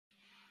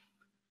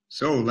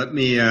So let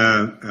me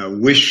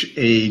wish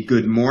a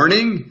good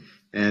morning,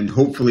 and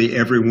hopefully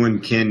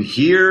everyone can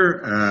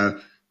hear.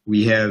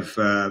 We have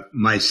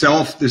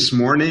myself this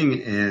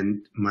morning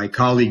and my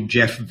colleague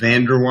Jeff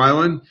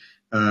Vanderwielen,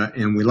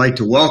 and we'd like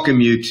to welcome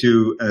you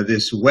to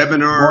this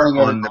webinar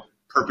on the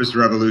Purpose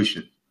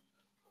Revolution.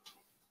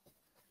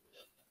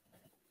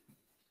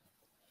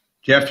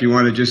 Jeff, you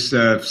want to just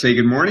say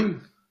good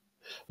morning?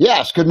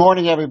 Yes, good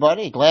morning,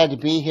 everybody. Glad to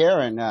be here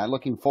and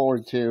looking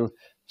forward to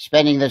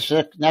spending this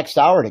next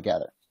hour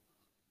together.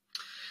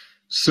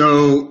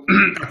 So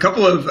a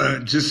couple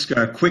of just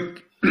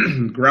quick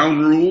ground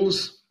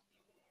rules.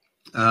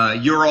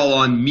 You're all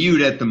on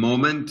mute at the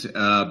moment,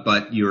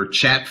 but your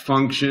chat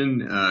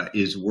function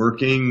is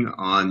working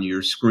on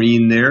your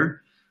screen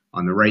there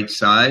on the right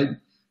side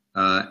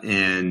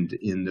and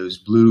in those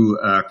blue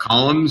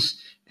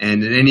columns.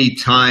 And at any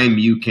time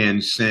you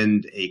can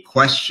send a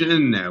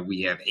question.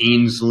 We have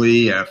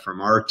Ainsley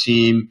from our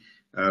team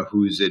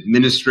who's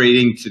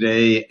administrating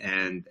today,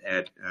 and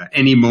at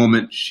any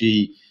moment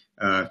she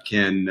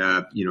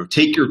can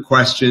take your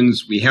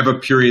questions. We have a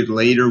period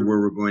later where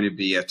we're going to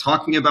be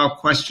talking about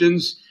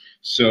questions.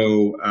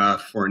 So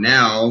for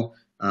now,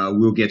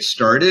 we'll get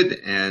started,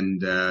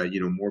 and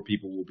more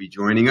people will be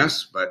joining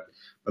us. But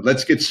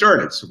let's get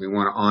started. So we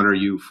want to honor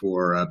you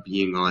for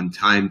being on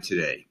time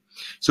today.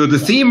 So the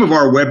theme of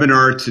our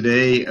webinar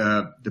today,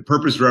 the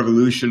Purpose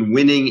Revolution,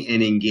 winning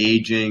and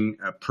engaging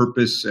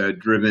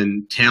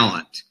purpose-driven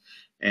talent.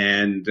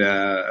 And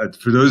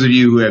for those of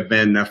you who have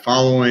been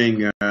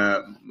following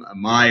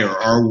my or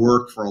our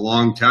work for a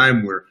long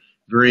time, we're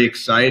very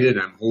excited.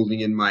 I'm holding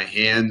in my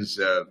hands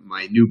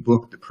my new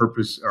book, The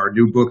Purpose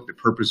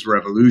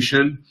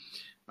Revolution.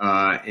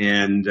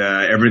 And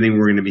everything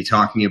we're going to be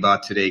talking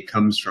about today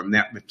comes from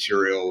that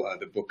material.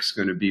 The book's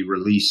going to be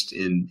released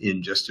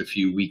in just a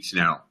few weeks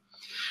now.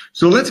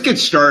 So let's get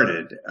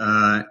started,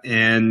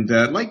 and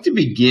I'd like to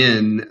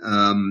begin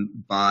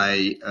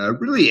by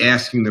really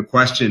asking the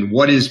question,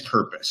 what is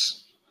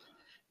purpose?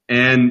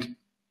 And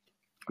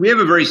we have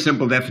a very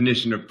simple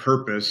definition of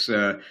purpose.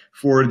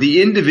 For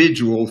the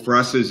individual, for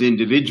us as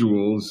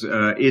individuals,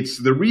 it's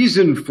the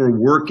reason for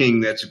working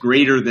that's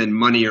greater than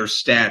money or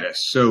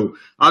status. So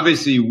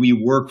obviously we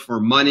work for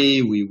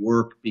money, we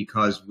work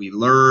because we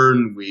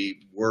learn,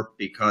 we work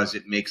because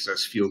it makes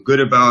us feel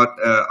good about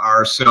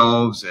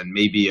ourselves and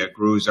maybe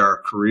grows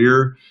our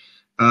career.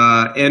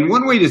 And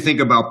one way to think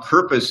about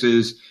purpose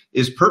is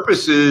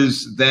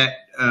that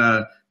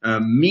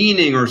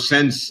meaning or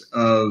sense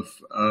of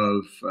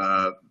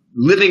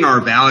living our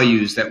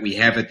values that we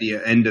have at the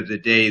end of the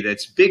day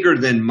that's bigger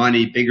than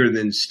money, bigger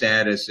than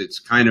status. It's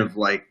kind of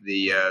like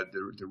the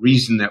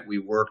reason that we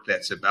work,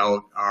 that's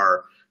about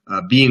our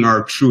being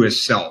our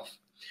truest self.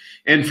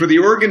 And for the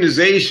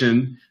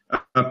organization,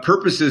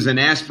 purpose is an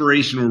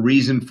aspirational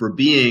reason for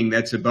being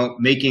that's about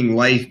making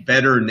life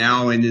better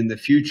now and in the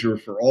future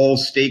for all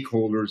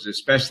stakeholders,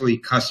 especially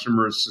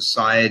customers,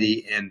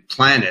 society, and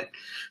planet.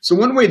 So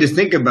one way to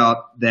think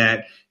about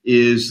that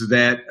is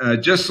that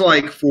just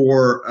like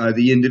for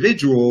the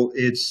individual,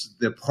 it's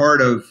the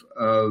part of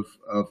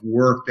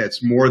work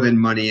that's more than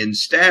money and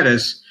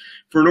status.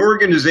 For an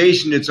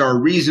organization, it's our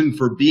reason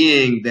for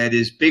being that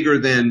is bigger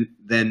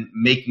than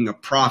making a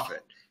profit.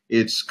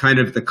 It's kind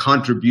of the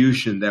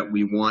contribution that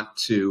we want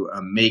to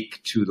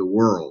make to the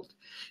world.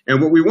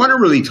 And what we want to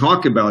really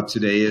talk about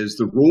today is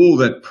the role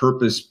that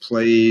purpose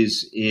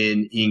plays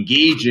in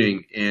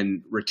engaging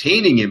and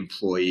retaining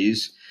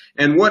employees,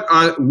 and what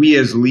we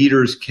as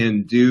leaders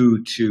can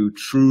do to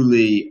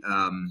truly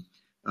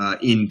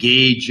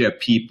engage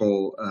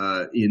people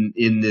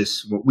in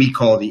this, what we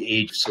call the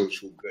age of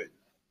social good.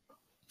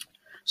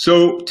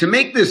 So to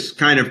make this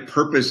kind of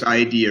purpose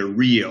idea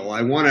real,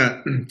 I want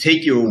to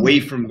take you away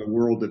from the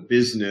world of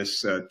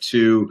business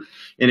to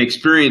an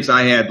experience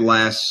I had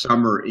last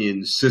summer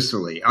in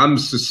Sicily. I'm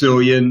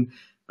Sicilian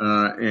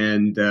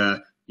and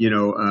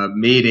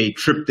made a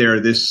trip there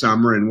this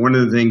summer, and one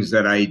of the things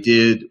that I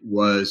did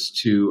was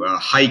to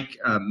hike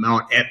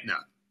Mount Etna.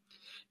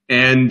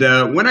 And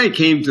when I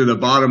came to the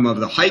bottom of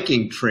the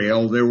hiking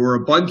trail, there were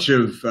a bunch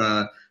of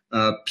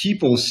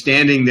people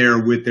standing there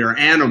with their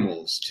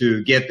animals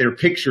to get their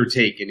picture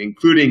taken,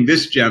 including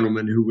this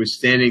gentleman who was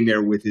standing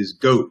there with his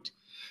goat.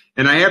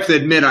 And I have to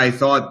admit, I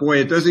thought, boy,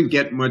 it doesn't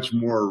get much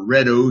more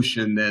red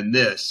ocean than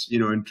this,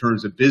 in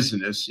terms of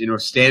business,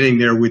 standing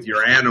there with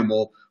your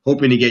animal,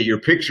 hoping to get your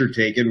picture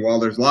taken, while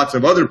there's lots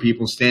of other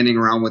people standing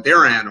around with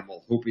their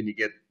animal, hoping to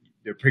get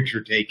their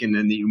picture taken,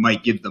 and that you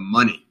might give them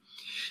money.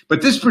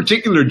 But this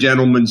particular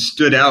gentleman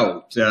stood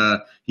out.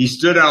 He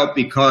stood out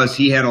because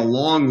he had a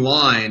long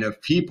line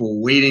of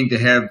people waiting to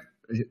have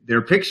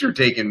their picture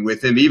taken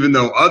with him, even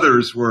though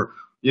others were,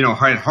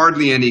 had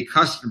hardly any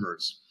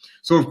customers.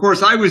 So, of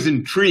course, I was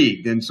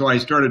intrigued, and so I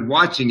started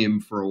watching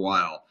him for a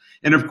while.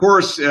 And, of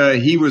course,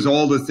 he was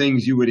all the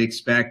things you would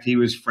expect. He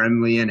was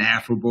friendly and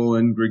affable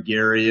and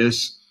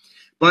gregarious.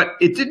 But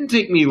it didn't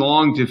take me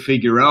long to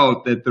figure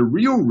out that the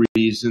real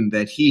reason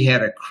that he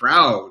had a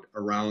crowd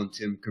around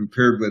him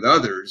compared with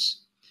others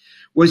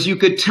was you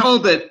could tell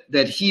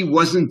that he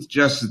wasn't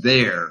just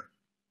there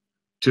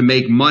to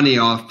make money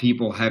off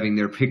people having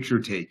their picture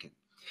taken.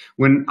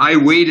 When I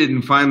waited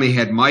and finally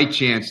had my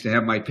chance to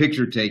have my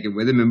picture taken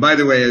with him, and by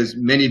the way, as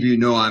many of you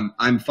know,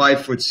 I'm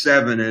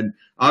 5'7", and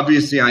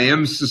obviously I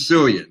am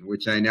Sicilian,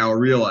 which I now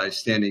realize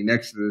standing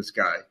next to this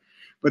guy.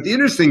 But the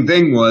interesting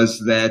thing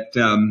was that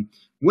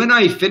when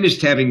I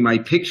finished having my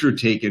picture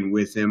taken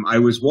with him, I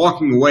was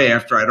walking away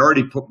after I'd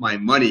already put my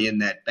money in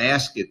that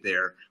basket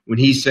there when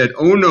he said,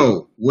 "Oh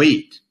no,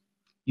 wait,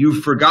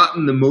 you've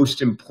forgotten the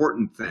most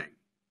important thing."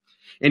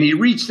 And he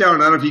reached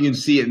out, I don't know if you can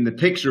see it in the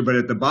picture, but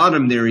at the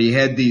bottom there, he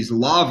had these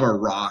lava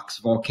rocks,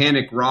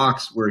 volcanic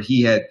rocks, where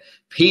he had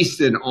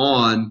pasted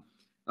on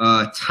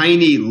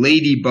tiny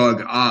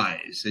ladybug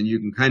eyes. And you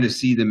can kind of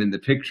see them in the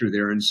picture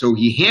there. And so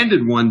he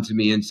handed one to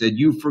me and said,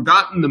 "You've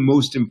forgotten the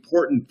most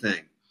important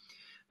thing.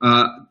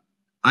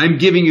 I'm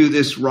giving you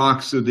this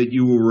rock so that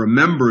you will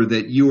remember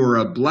that you are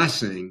a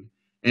blessing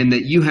and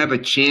that you have a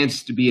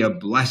chance to be a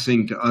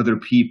blessing to other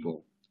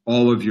people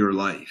all of your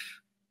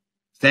life.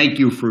 Thank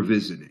you for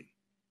visiting.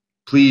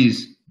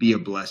 Please be a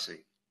blessing."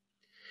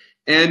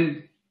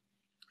 And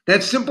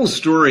that simple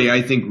story,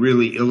 I think,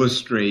 really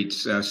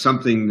illustrates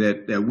something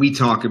that we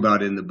talk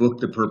about in the book,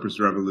 The Purpose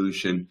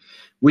Revolution,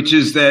 which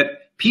is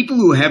that people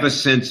who have a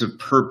sense of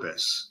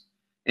purpose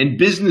and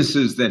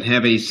businesses that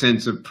have a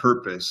sense of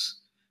purpose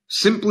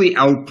simply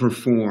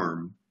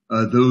outperform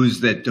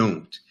those that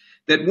don't.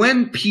 That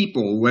when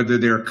people, whether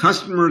they're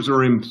customers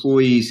or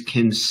employees,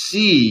 can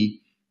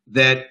see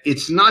that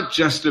it's not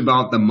just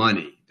about the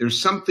money, there's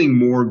something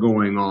more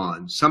going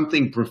on,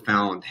 something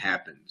profound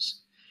happens.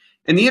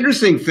 And the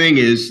interesting thing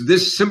is,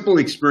 this simple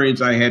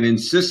experience I had in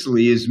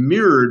Sicily is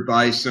mirrored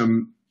by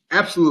some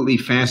absolutely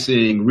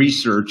fascinating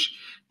research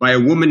by a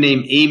woman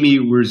named Amy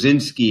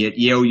Wierzinski at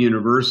Yale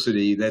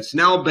University that's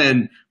now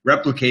been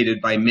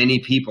replicated by many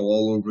people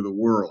all over the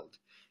world.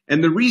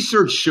 And the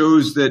research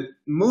shows that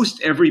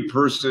most every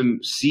person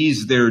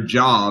sees their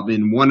job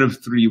in one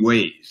of three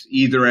ways: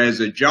 either as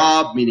a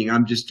job, meaning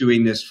I'm just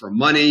doing this for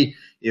money.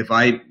 If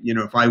I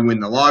win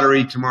the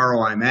lottery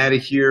tomorrow, I'm out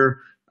of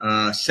here.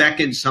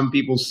 Second, some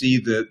people see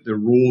the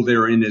role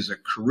they're in as a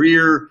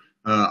career.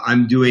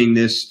 I'm doing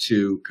this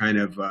to kind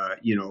of,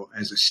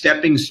 as a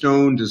stepping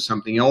stone to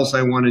something else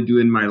I want to do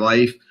in my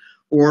life.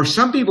 Or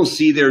some people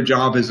see their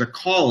job as a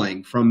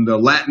calling, from the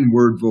Latin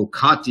word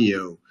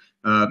vocatio,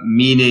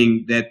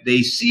 meaning that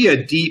they see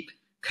a deep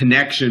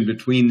connection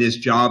between this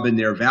job and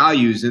their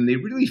values, and they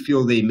really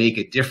feel they make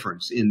a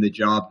difference in the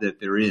job that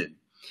they're in.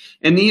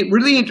 And the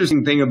really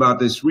interesting thing about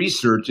this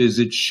research is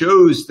it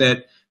shows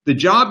that the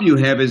job you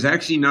have is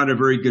actually not a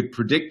very good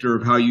predictor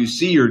of how you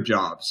see your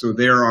job. So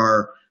there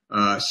are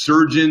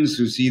surgeons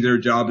who see their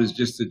job as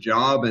just a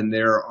job, and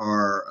there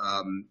are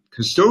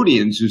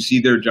custodians who see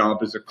their job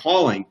as a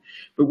calling.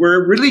 But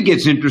where it really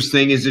gets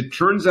interesting is it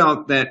turns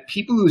out that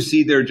people who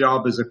see their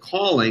job as a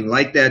calling,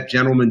 like that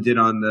gentleman did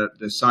on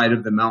the side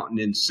of the mountain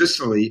in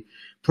Sicily,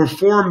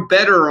 perform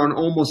better on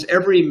almost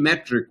every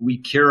metric we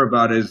care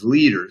about as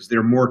leaders.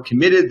 They're more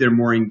committed, they're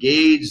more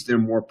engaged, they're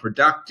more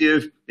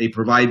productive, they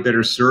provide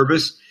better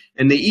service,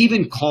 and they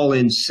even call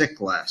in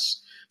sick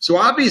less. So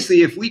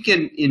obviously, if we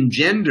can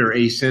engender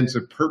a sense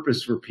of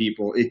purpose for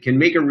people, it can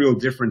make a real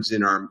difference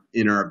in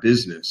our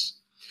business.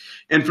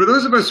 And for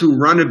those of us who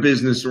run a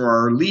business or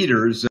are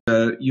leaders,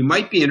 you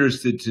might be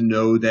interested to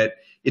know that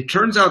it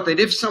turns out that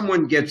if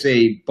someone gets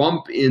a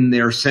bump in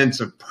their sense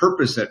of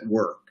purpose at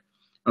work,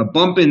 a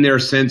bump in their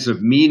sense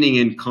of meaning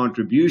and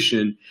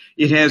contribution,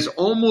 it has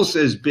almost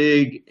as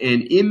big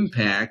an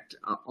impact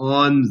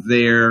on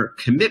their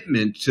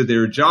commitment to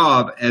their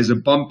job as a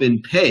bump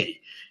in pay.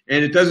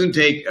 And it doesn't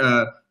take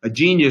a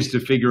genius to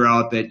figure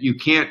out that you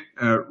can't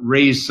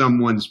raise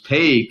someone's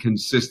pay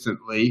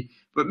consistently,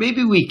 but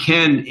maybe we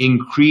can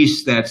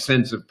increase that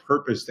sense of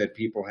purpose that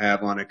people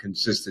have on a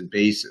consistent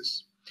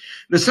basis.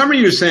 Now, some of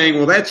you are saying,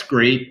 well, that's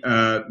great.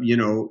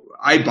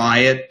 I buy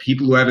it.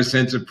 People who have a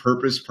sense of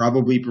purpose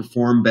probably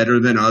perform better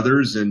than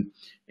others and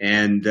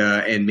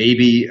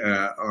maybe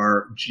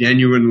are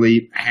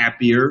genuinely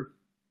happier.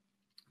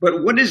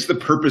 But what is the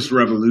purpose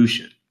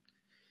revolution?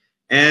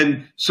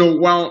 And so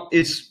while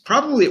it's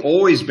probably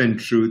always been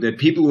true that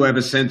people who have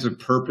a sense of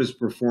purpose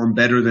perform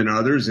better than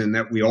others and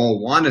that we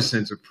all want a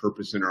sense of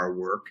purpose in our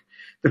work,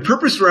 the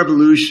purpose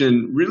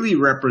revolution really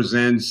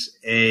represents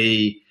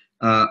an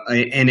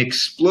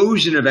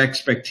explosion of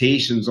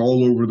expectations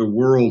all over the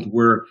world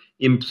where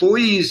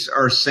employees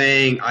are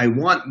saying, I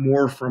want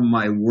more from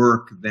my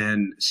work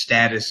than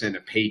status and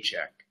a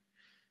paycheck.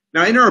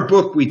 Now, in our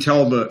book, we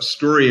tell the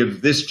story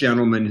of this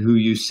gentleman who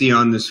you see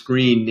on the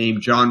screen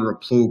named John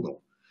Replogle.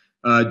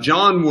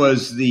 John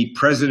was the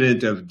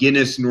president of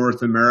Guinness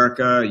North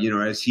America.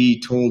 As he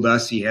told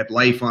us, he had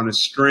life on a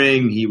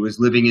string. He was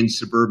living in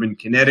suburban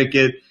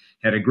Connecticut,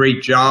 had a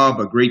great job,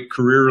 a great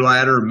career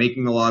ladder,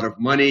 making a lot of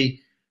money.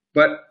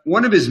 But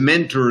one of his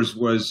mentors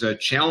was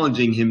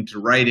challenging him to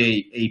write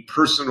a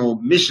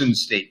personal mission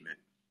statement.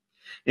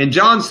 And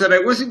John said, I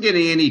wasn't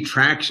getting any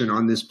traction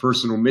on this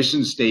personal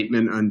mission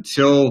statement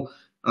until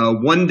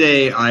One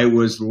day I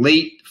was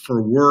late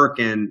for work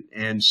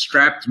and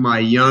strapped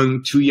my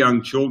two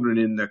young children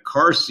in the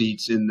car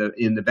seats in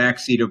the back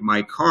seat of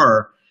my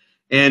car.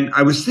 And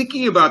I was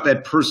thinking about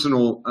that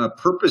personal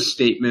purpose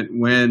statement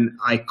when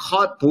I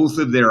caught both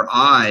of their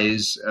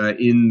eyes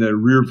in the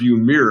rearview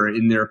mirror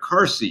in their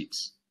car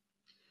seats.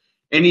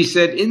 And he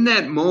said, in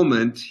that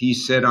moment, he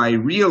said, I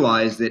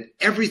realized that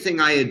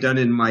everything I had done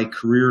in my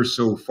career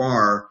so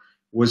far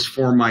was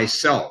for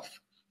myself.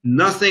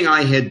 Nothing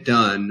I had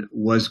done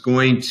was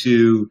going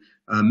to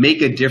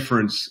make a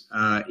difference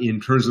in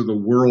terms of the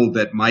world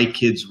that my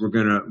kids were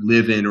going to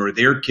live in or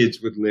their kids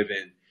would live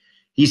in.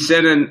 He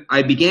said, and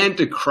I began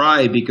to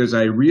cry because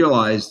I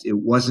realized it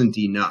wasn't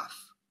enough.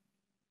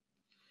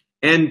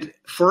 And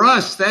for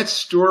us, that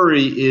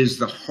story is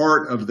the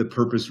heart of the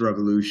purpose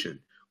revolution.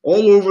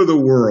 All over the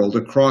world,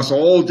 across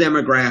all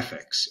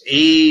demographics,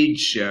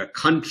 age,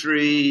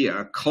 country,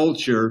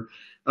 culture,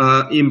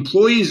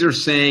 employees are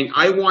saying,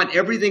 I want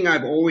everything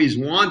I've always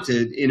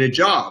wanted in a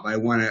job. I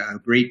want a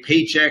great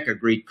paycheck, a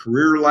great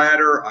career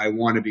ladder. I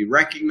want to be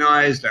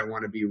recognized. I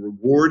want to be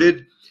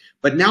rewarded.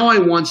 But now I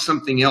want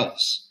something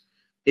else.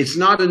 It's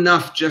not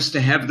enough just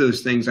to have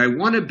those things. I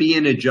want to be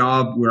in a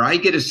job where I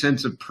get a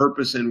sense of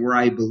purpose and where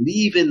I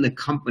believe in the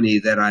company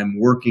that I'm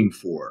working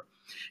for.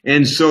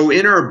 And so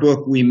in our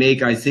book, we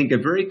make, I think, a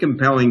very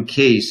compelling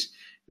case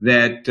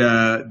that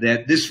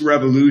this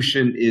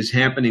revolution is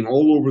happening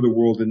all over the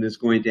world and is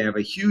going to have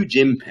a huge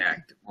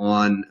impact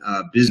on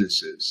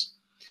businesses.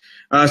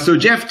 So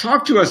Jeff,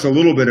 talk to us a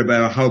little bit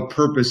about how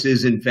purpose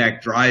is, in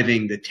fact,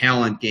 driving the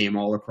talent game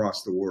all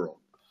across the world.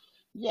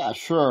 Yeah,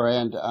 sure.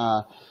 And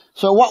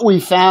so what we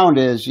found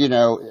is,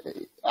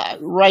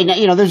 right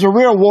now, there's a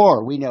real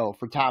war, we know,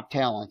 for top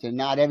talent, and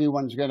not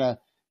everyone's going to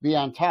be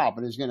on top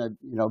and is going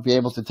to, be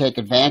able to take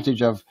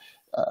advantage of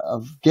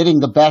getting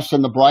the best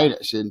and the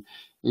brightest.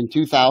 In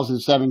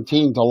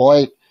 2017,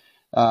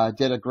 Deloitte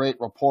did a great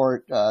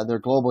report, their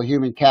Global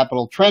Human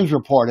Capital Trends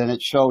report, and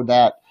it showed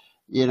that,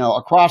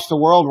 across the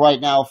world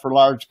right now for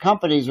large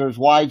companies, there's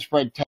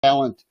widespread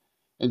talent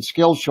and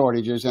skill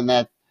shortages, and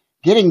that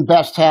getting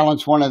best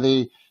talent is one of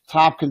the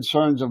top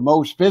concerns of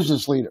most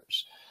business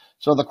leaders.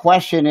 So the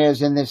question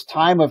is, in this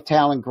time of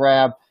talent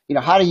grab,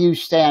 how do you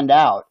stand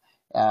out?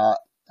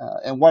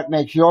 And what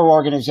makes your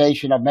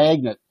organization a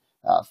magnet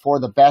for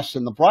the best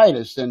and the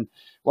brightest? And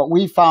what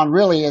we found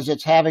really is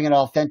it's having an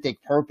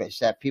authentic purpose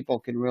that people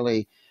can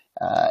really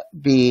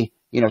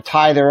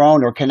tie their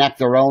own or connect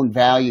their own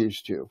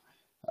values to.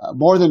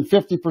 More than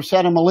 50%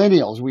 of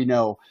millennials, we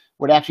know,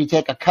 would actually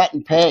take a cut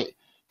in pay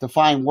to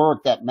find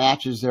work that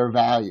matches their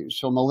values.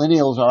 So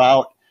millennials are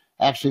out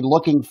actually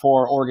looking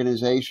for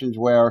organizations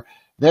where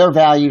their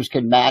values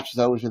can match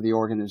those of the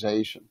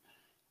organization.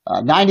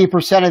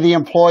 90% of the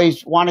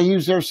employees want to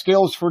use their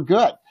skills for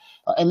good.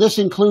 And this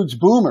includes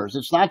boomers.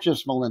 It's not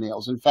just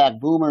millennials. In fact,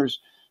 boomers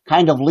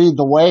kind of lead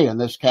the way in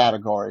this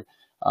category.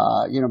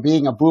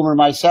 Being a boomer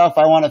myself,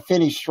 I want to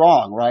finish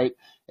strong, right?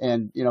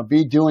 And,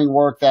 be doing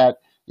work that,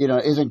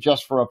 isn't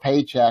just for a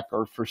paycheck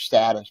or for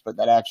status, but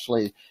that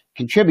actually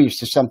contributes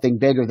to something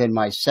bigger than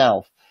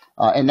myself.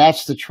 And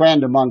that's the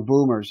trend among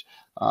boomers.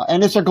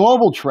 And it's a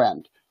global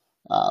trend.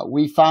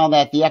 We found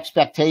that the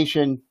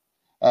expectation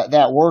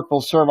that work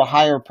will serve a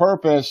higher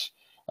purpose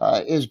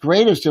is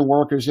greatest in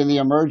workers in the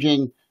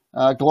emerging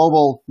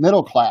global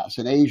middle class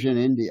in Asia and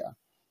India.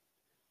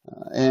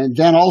 And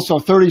then also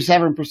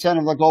 37%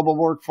 of the global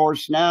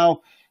workforce now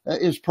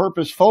is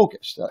purpose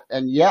focused.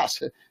 And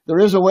yes, there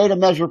is a way to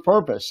measure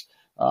purpose,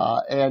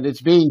 and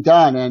it's being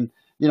done, and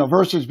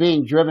versus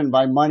being driven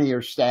by money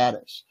or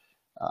status.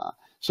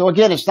 So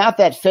again, it's not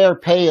that fair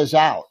pay is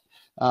out,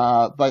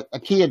 but a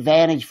key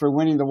advantage for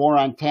winning the war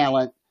on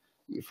talent,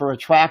 for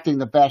attracting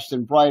the best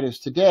and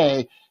brightest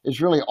today,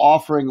 is really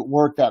offering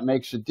work that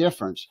makes a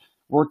difference,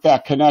 work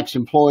that connects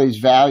employees'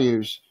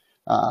 values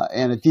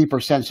and a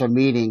deeper sense of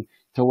meaning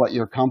to what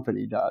your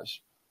company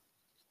does.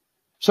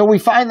 So we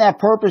find that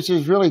purpose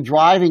is really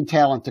driving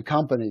talent to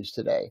companies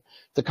today,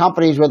 to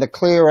companies with a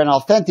clear and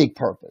authentic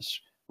purpose,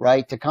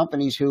 right? To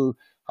companies who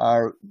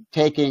are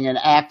taking an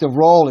active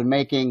role in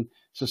making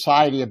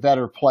society a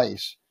better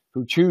place,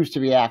 who choose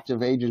to be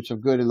active agents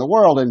of good in the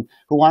world and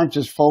who aren't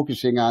just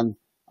focusing on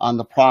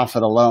the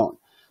profit alone.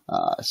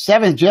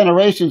 Seventh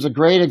generation is a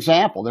great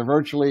example. They're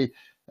virtually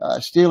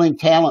stealing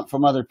talent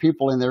from other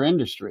people in their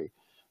industry.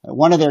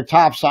 One of their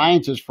top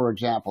scientists, for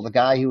example, the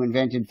guy who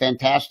invented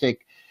fantastic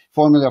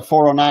Formula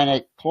 409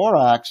 at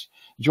Clorox,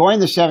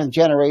 joined the seventh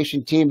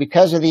generation team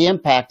because of the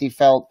impact he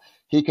felt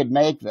he could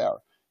make there.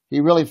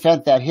 He really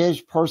felt that his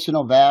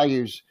personal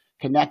values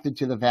connected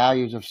to the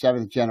values of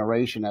seventh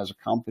generation as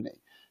a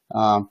company.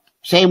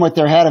 Same with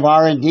their head of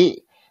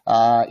R&D.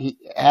 He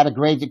had a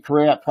great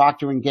career at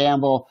Procter &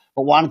 Gamble,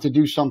 but wanted to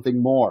do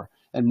something more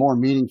and more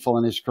meaningful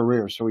in his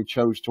career, so he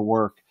chose to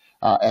work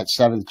at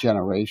seventh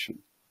generation.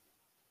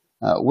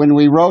 When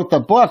we wrote the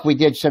book, we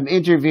did some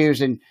interviews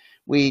and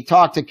we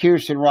talked to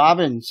Kirsten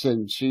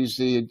Robinson. She's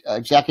the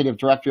executive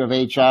director of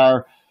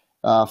HR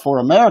for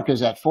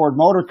Americas at Ford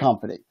Motor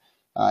Company.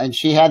 And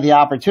she had the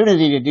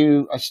opportunity to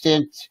do a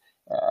stint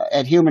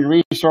at human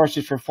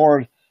resources for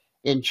Ford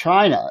in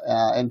China.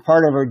 And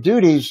part of her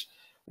duties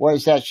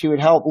was that she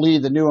would help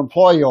lead the new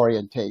employee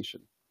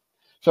orientation.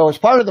 So as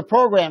part of the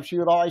program, she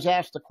would always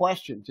ask the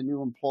question to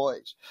new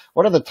employees,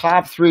 what are the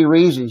top 3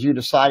 reasons you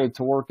decided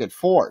to work at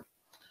Ford?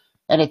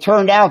 And it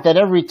turned out that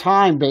every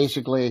time,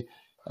 basically,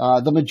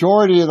 the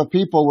majority of the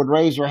people would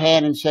raise their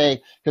hand and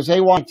say, because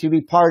they want to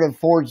be part of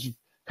Ford's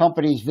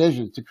company's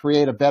vision to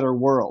create a better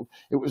world.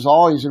 It was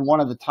always in one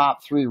of the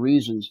top 3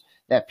 reasons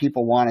that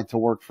people wanted to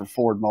work for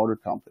Ford Motor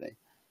Company.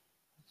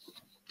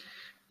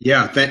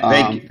 Yeah, thank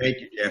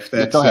you, Jeff.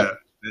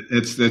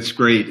 That's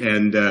great.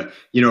 And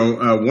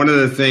one of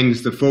the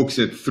things the folks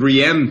at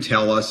 3M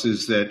tell us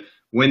is that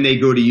when they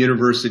go to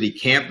university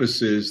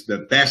campuses, the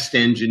best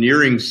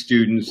engineering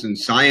students and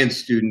science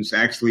students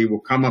actually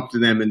will come up to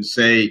them and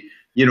say,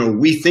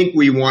 we think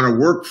we want to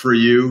work for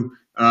you.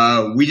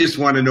 We just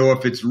want to know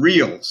if it's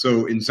real.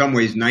 So in some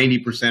ways,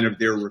 90% of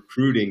their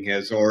recruiting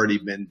has already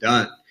been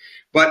done.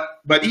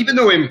 But even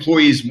though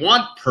employees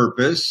want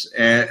purpose,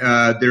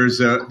 there's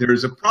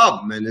a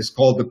problem, and it's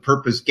called the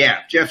purpose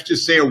gap. Jeff,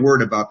 just say a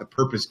word about the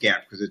purpose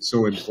gap because it's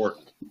so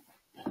important.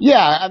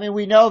 Yeah, I mean,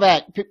 we know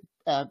that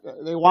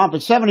they want, but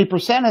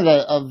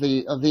 70% of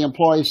the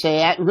employees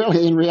say,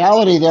 really, in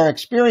reality, their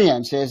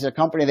experience is the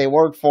company they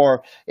work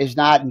for is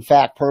not, in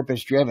fact,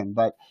 purpose driven,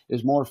 but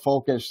is more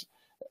focused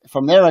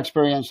from their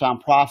experience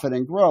on profit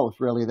and growth,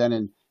 really,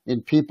 than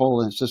in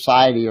people and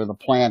society or the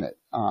planet.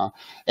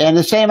 And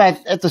the same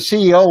at the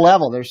CEO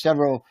level. There's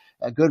several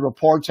good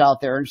reports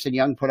out there. Ernst &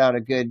 Young put out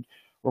a good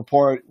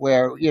report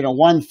where,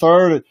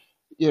 1/3,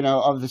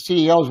 of the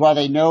CEOs, while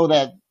they know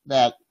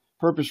that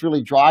purpose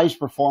really drives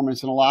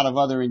performance and a lot of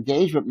other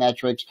engagement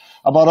metrics,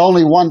 about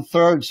only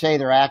 1/3 say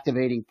they're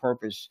activating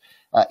purpose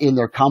in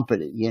their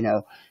company,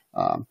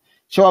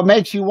 So it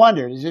makes you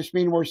wonder, does this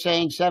mean we're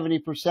saying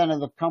 70% of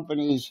the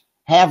companies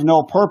have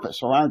no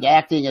purpose or aren't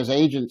acting as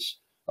agents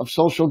of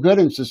social good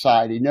in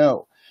society?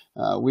 No.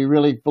 We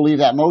really believe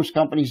that most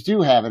companies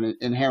do have an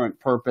inherent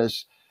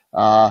purpose.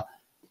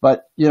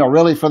 But,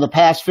 really for the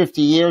past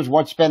 50 years,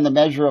 what's been the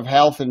measure of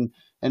health and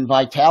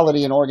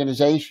vitality in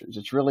organizations?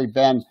 It's really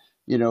been,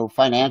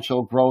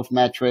 financial growth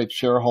metrics,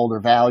 shareholder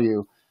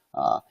value.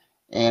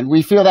 And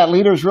we feel that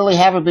leaders really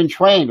haven't been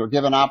trained or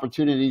given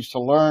opportunities to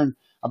learn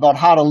about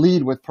how to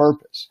lead with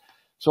purpose.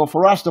 So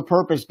for us, the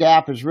purpose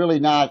gap is really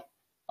not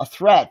a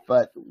threat,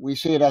 but we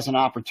see it as an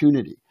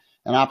opportunity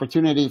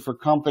for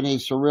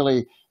companies to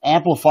really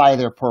amplify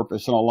their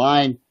purpose and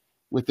align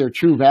with their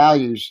true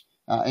values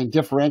and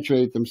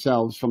differentiate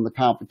themselves from the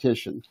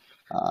competition.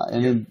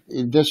 In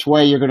this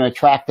way, you're going to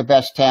attract the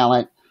best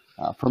talent,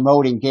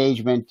 promote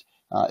engagement,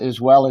 as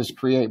well as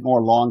create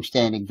more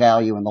long-standing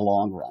value in the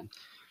long run.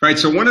 Right.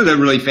 So one of the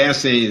really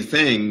fascinating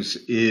things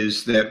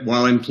is that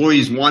while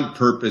employees want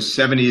purpose,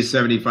 70 to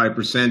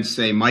 75%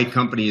 say my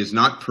company is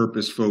not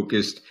purpose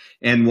focused.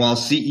 And while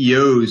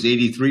CEOs,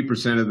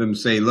 83% of them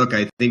say, look,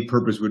 I think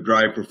purpose would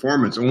drive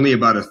performance, only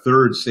about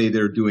 1/3 say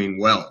they're doing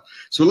well.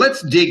 So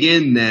let's dig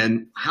in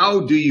then. How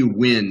do you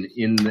win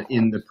in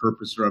the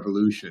purpose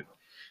revolution?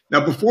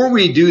 Now, before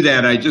we do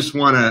that, I just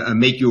want to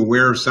make you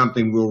aware of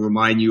something we'll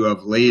remind you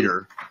of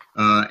later.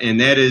 And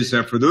that is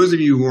for those of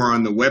you who are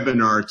on the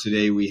webinar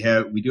today, we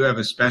do have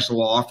a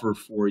special offer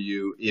for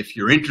you if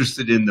you're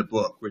interested in the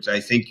book, which I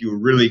think you're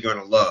really going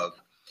to love.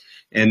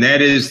 And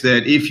that is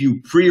that if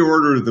you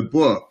pre-order the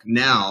book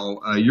now,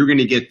 you're going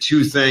to get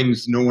 2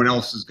 things no one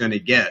else is going to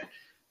get.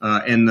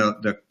 And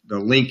the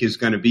link is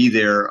going to be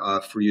there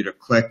for you to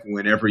click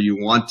whenever you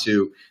want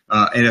to.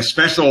 And a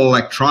special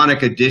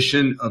electronic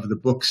edition of the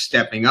book,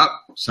 Stepping Up.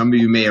 Some of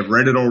you may have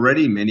read it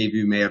already. Many of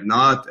you may have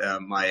not.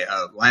 My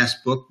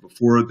last book,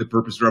 Before the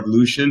Purpose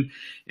Revolution.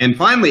 And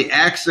finally,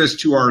 access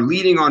to our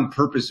Leading on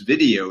Purpose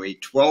video, a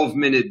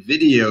 12-minute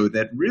video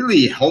that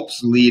really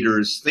helps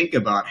leaders think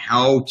about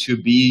how to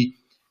be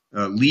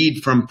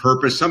lead from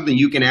purpose, something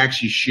you can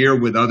actually share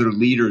with other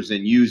leaders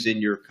and use in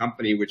your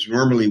company, which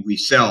normally we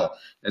sell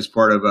as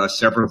part of a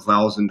several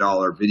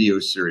 $1,000 video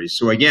series.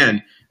 So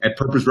again, at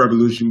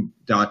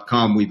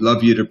purposerevolution.com, we'd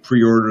love you to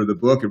pre-order the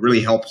book. It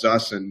really helps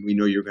us, and we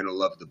know you're going to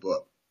love the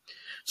book.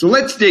 So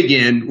let's dig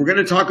in. We're going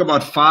to talk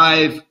about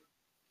 5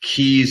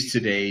 keys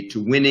today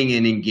to winning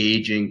and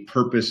engaging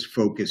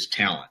purpose-focused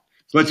talent.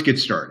 So let's get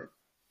started.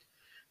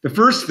 The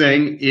first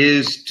thing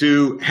is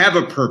to have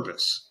a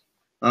purpose.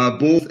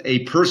 Both a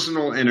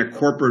personal and a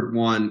corporate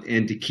one,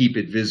 and to keep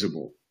it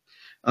visible.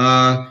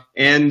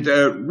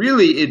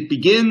 Really, it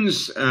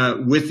begins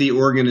with the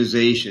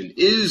organization.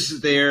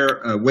 Is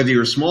there, whether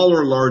you're a small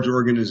or large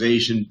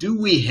organization, do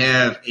we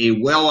have a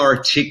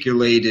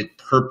well-articulated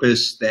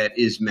purpose that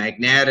is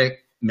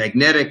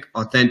magnetic,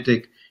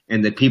 authentic,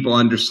 and that people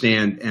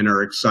understand and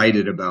are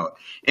excited about?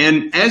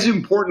 And as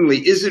importantly,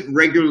 is it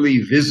regularly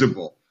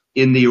visible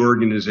in the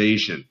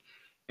organization?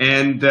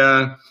 And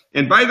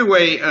by the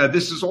way,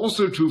 this is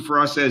also true for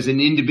us as an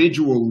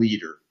individual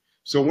leader.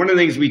 So one of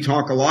the things we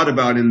talk a lot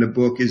about in the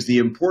book is the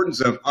importance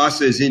of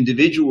us as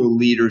individual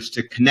leaders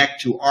to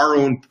connect to our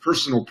own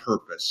personal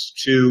purpose,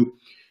 to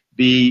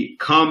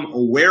become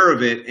aware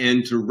of it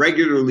and to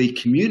regularly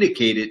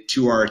communicate it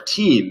to our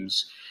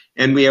teams.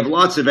 And we have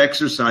lots of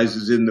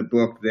exercises in the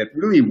book that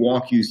really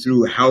walk you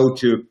through how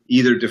to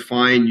either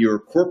define your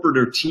corporate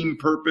or team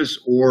purpose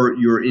or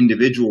your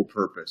individual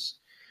purpose.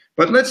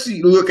 But let's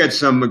look at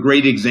some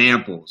great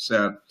examples.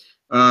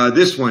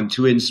 This one,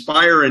 to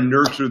inspire and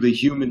nurture the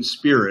human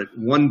spirit,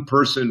 one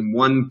person,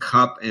 one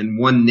cup, and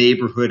one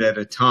neighborhood at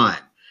a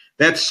time.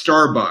 That's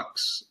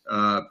Starbucks'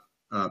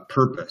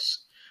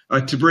 purpose.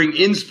 To bring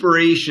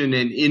inspiration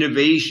and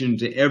innovation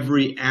to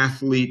every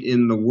athlete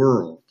in the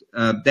world.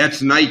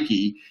 That's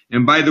Nike.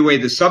 And by the way,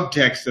 the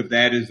subtext of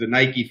that is the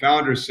Nike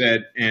founder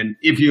said, and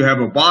if you have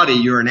a body,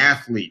 you're an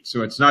athlete.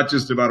 So it's not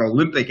just about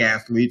Olympic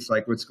athletes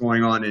like what's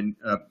going on in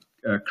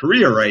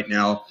Korea right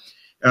now.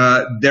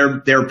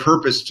 Their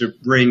purpose to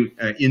bring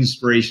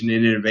inspiration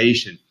and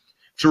innovation.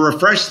 To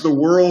refresh the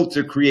world,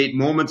 to create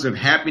moments of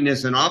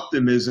happiness and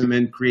optimism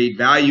and create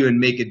value and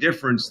make a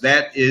difference.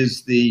 That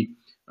is the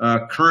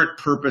current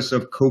purpose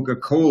of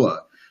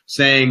Coca-Cola,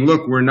 saying,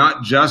 look, we're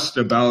not just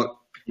about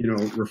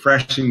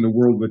refreshing the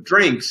world with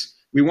drinks.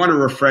 We want to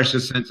refresh a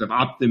sense of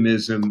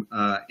optimism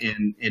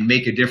and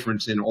make a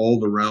difference in all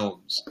the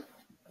realms.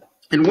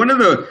 And one of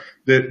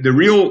the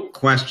real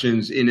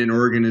questions in an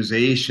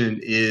organization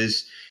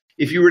is,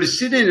 if you were to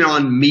sit in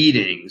on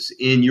meetings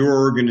in your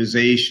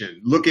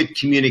organization, look at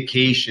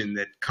communication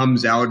that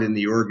comes out in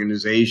the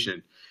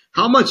organization,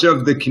 how much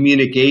of the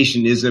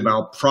communication is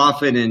about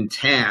profit and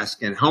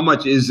task, and how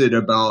much is it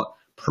about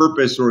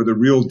purpose or the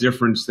real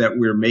difference that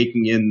we're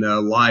making in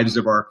the lives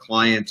of our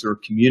clients or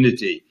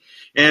community?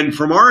 And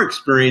from our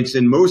experience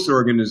in most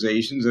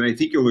organizations, and I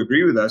think you'll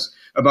agree with us,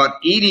 about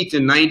 80 to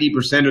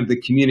 90% of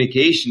the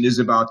communication is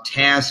about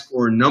task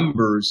or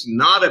numbers,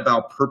 not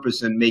about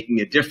purpose and making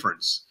a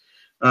difference.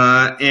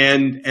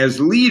 And as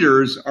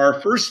leaders,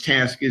 our first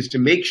task is to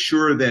make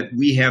sure that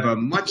we have a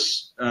much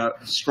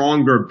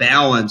stronger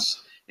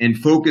balance and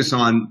focus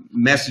on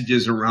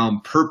messages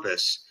around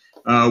purpose.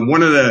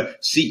 One of the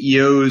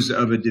CEOs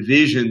of a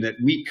division that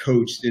we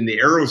coached in the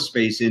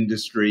aerospace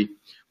industry,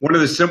 one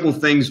of the simple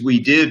things we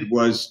did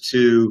was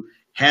to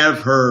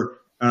have her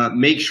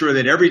make sure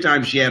that every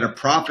time she had a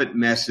profit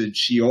message,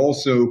 she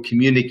also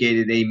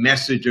communicated a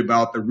message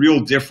about the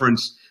real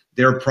difference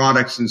their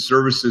products and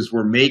services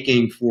were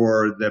making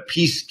for the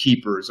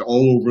peacekeepers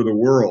all over the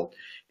world.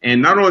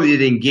 And not only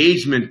did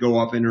engagement go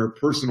up and her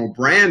personal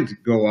brand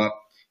go up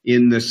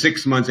in the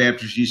 6 months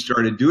after she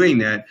started doing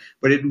that,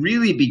 but it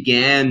really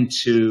began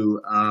to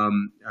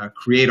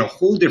create a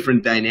whole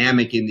different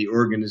dynamic in the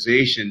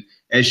organization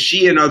as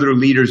she and other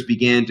leaders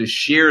began to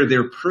share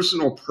their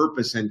personal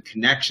purpose and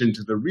connection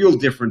to the real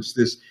difference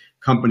this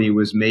company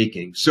was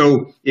making.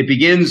 So it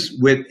begins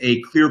with a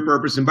clear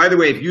purpose. And by the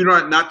way, if you're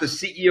not the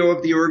CEO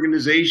of the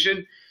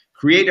organization,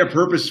 create a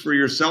purpose for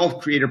yourself,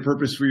 create a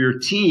purpose for your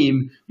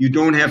team. You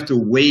don't have to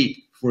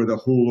wait for the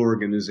whole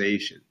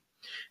organization.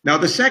 Now,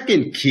 the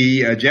second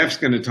key, Jeff's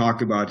going to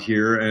talk about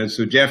here.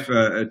 So Jeff,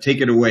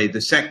 take it away. The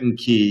second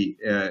key,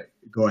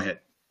 go ahead.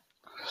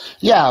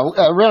 Yeah,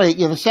 really,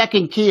 the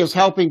second key is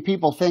helping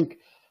people think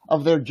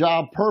of their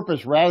job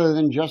purpose rather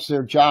than just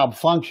their job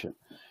function.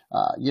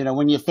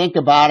 When you think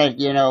about it,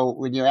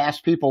 when you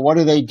ask people, what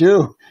do?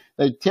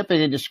 They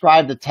typically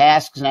describe the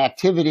tasks and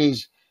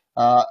activities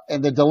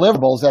and the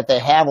deliverables that they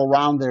have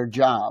around their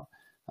job.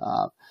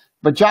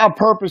 But job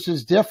purpose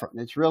is different.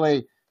 It's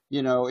really,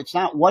 it's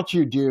not what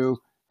you do,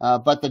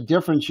 but the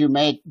difference you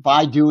make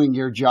by doing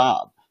your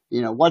job.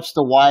 What's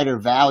the wider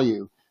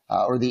value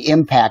or the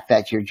impact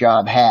that your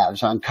job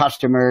has on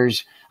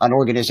customers, on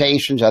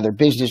organizations, other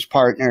business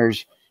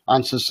partners,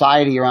 on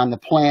society, or on the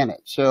planet.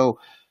 So,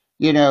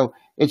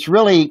 it's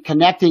really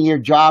connecting your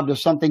job to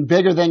something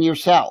bigger than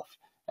yourself,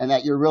 and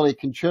that you're really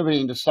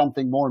contributing to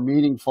something more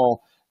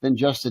meaningful than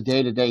just the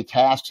day-to-day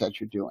tasks that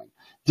you're doing.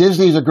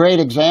 Disney's a great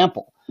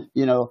example.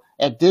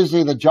 At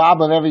Disney, the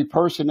job of every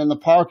person in the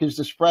park is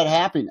to spread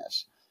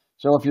happiness.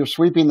 So if you're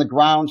sweeping the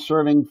ground,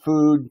 serving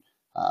food,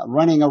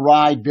 running a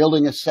ride,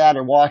 building a set,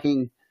 or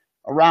walking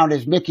around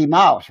as Mickey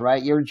Mouse,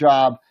 right? Your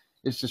job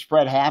is to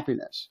spread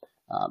happiness.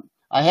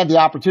 I had the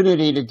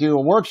opportunity to do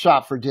a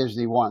workshop for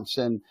Disney once,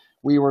 and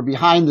we were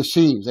behind the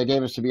scenes. They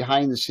gave us a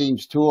behind the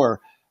scenes tour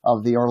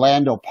of the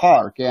Orlando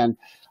park. And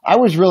I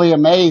was really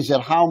amazed at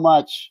how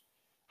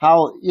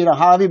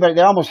everybody,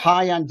 they're almost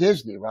high on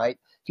Disney, right?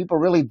 People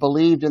really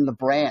believed in the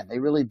brand. They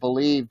really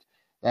believed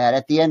that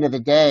at the end of the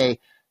day,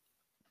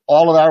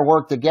 all of our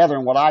work together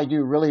and what I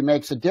do really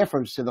makes a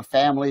difference to the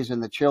families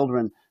and the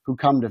children who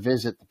come to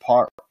visit the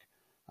park.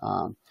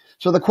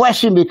 So the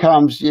question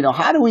becomes,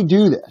 how do we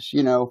do this?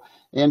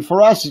 And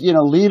for us,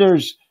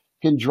 leaders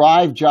can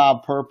drive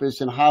job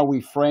purpose and how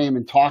we frame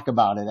and talk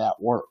about it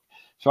at work.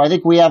 So I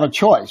think we have a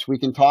choice. We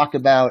can talk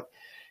about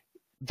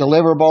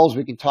deliverables,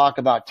 we can talk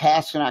about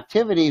tasks and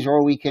activities,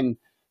 or we can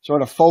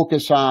sort of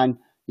focus on,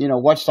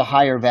 what's the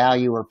higher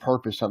value or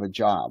purpose of a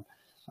job.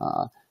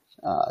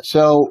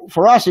 So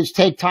for us, it's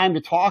take time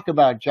to talk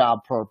about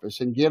job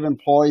purpose and give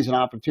employees an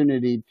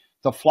opportunity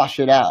to flush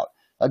it out.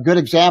 A good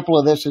example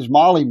of this is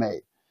Molly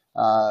Maid,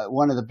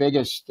 one of the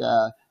biggest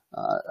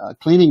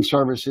cleaning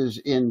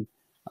services in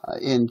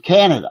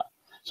Canada.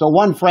 So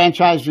one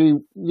franchise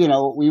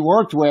we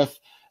worked with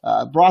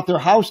brought their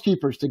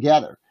housekeepers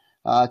together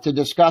to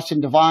discuss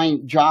and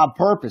define job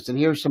purpose. And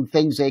here's some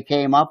things they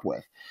came up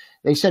with.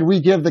 They said, we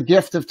give the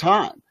gift of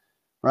time,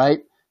 right?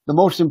 The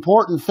most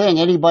important thing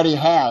anybody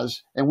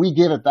has, and we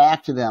give it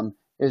back to them,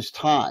 is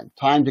time.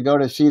 Time to go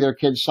to see their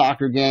kids'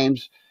 soccer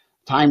games,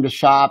 time to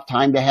shop,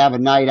 time to have a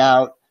night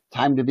out,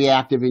 time to be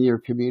active in your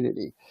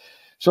community.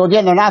 So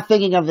again, they're not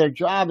thinking of their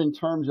job in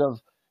terms of,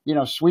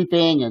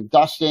 sweeping and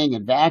dusting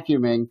and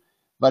vacuuming,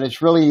 but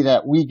it's really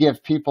that we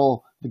give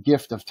people the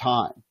gift of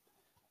time.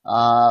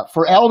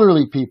 For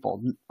elderly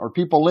people or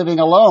people living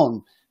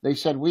alone, they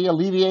said, we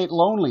alleviate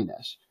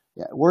loneliness.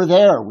 Yeah, we're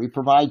there. We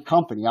provide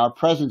company. Our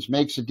presence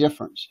makes a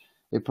difference.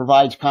 It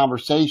provides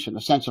conversation,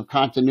 a sense of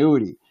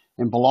continuity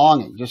and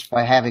belonging just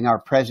by having our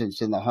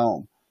presence in the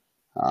home.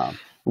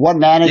 One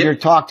manager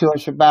talked to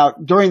us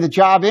about during the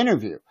job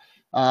interview.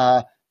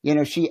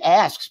 She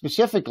asked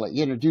specifically,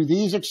 do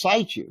these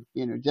excite you?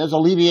 Does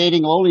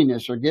alleviating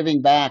loneliness or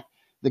giving back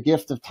the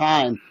gift of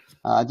time,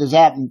 does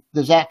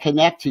that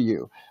connect to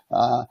you?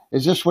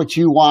 Is this what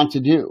you want to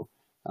do?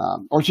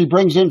 Or she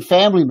brings in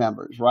family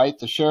members, right,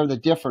 to share the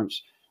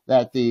difference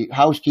that the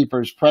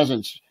housekeeper's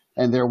presence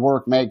and their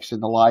work makes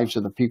in the lives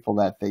of the people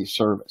that they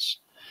service.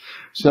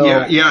 So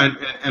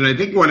and I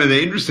think one of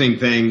the interesting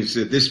things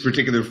that this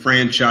particular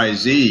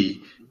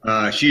franchisee,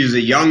 she's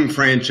a young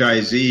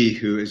franchisee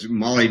who is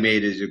Molly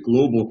Maid is a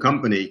global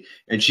company,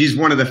 and she's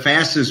one of the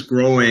fastest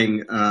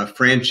growing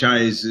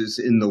franchises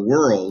in the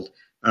world.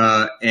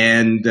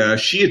 And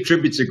she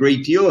attributes a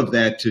great deal of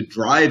that to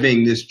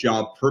driving this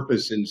job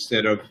purpose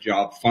instead of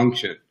job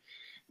function.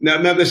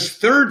 Now this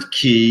third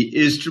key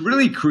is to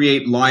really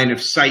create line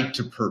of sight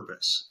to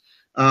purpose.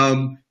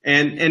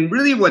 And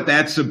really what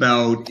that's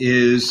about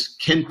is,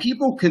 can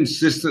people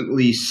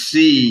consistently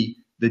see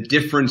the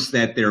difference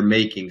that they're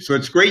making? So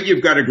it's great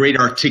you've got a great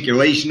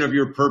articulation of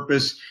your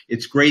purpose.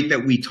 It's great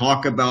that we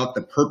talk about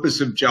the purpose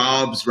of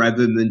jobs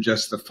rather than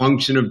just the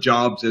function of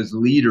jobs as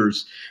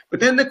leaders. But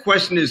then the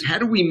question is, how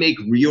do we make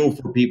real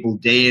for people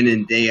day in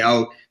and day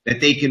out that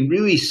they can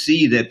really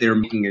see that they're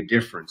making a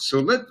difference? So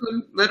let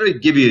me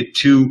give you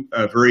two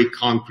very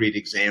concrete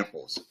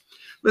examples.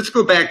 Let's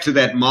go back to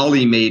that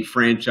Molly Maid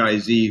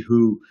franchisee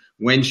who,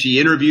 when she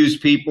interviews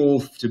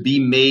people to be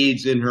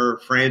maids in her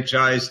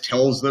franchise,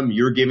 tells them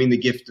you're giving the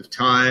gift of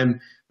time,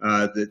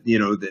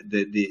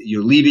 you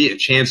alleviate a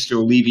chance to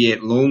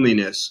alleviate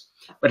loneliness.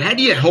 But how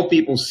do you help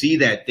people see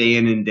that day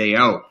in and day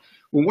out?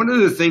 Well, one of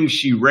the things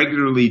she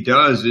regularly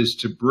does is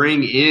to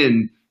bring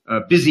in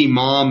busy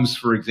moms,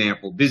 for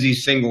example, busy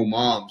single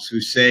moms who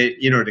say,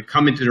 to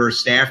come into her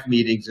staff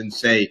meetings and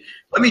say,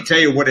 let me tell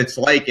you what it's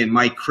like in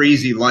my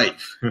crazy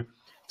life.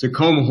 To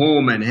come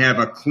home and have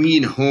a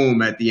clean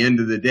home at the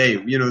end of the day,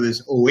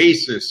 this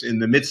oasis in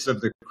the midst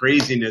of the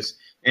craziness,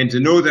 and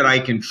to know that I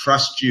can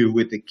trust you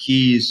with the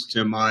keys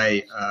to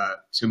my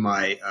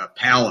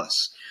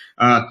palace.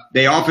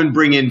 They often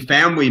bring in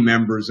family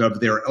members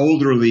of their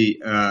elderly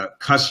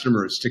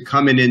customers to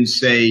come in and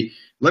say,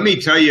 let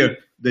me tell you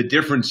the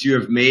difference you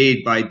have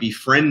made by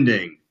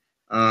befriending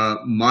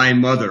my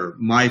mother,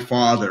 my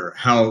father,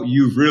 how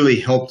you've really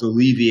helped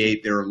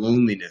alleviate their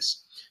loneliness.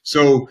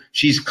 So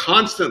she's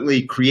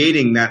constantly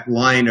creating that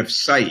line of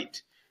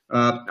sight.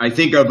 I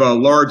think of a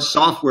large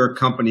software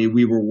company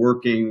we were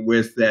working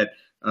with that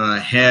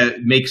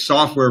makes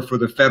software for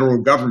the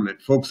federal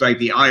government, folks like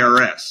the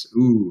IRS,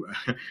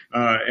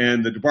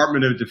 and the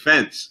Department of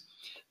Defense.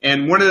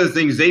 And one of the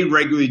things they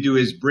regularly do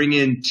is bring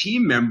in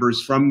team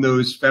members from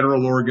those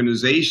federal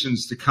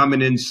organizations to come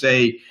in and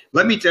say,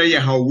 let me tell you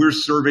how we're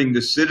serving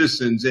the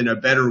citizens in a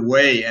better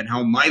way and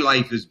how my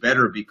life is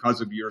better because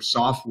of your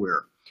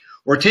software.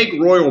 Or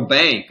take Royal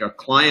Bank, a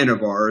client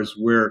of ours,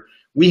 where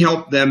we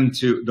help them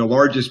the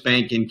largest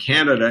bank in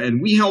Canada,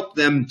 and we help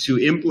them to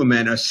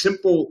implement a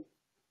simple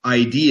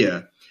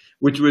idea,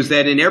 which was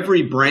that in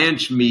every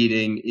branch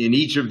meeting in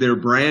each of their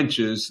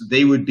branches,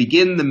 they would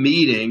begin the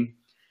meeting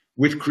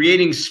with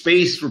creating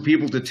space for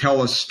people to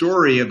tell a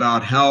story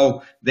about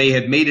how they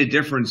had made a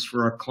difference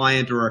for a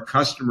client or a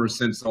customer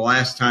since the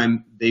last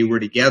time they were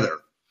together.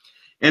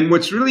 And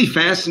what's really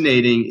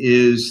fascinating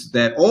is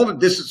that all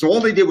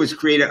they did was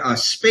create a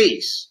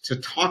space to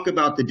talk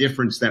about the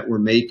difference that we're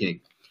making.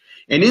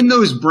 And in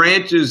those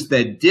branches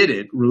that did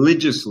it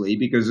religiously,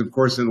 because of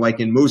course, like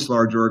in most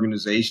large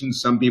organizations,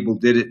 some people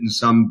did it and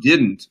some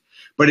didn't.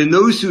 But in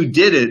those who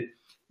did it,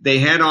 they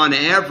had on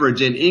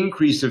average an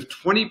increase of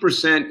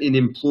 20% in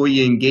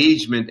employee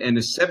engagement and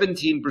a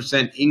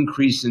 17%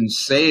 increase in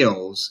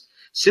sales,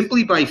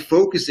 simply by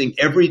focusing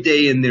every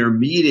day in their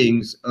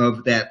meetings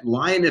of that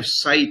line of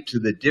sight to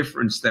the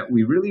difference that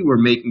we really were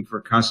making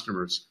for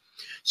customers.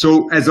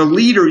 So as a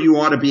leader, you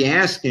ought to be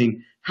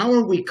asking, how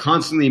are we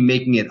constantly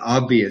making it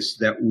obvious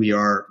that we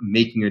are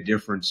making a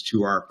difference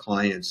to our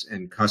clients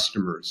and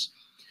customers?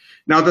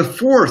 Now, the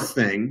fourth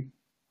thing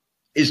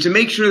is to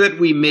make sure that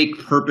we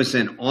make purpose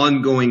an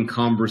ongoing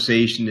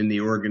conversation in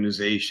the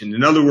organization.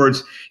 In other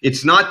words,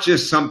 it's not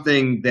just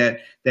something that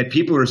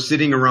people are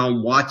sitting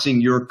around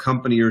watching your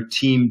company or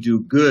team do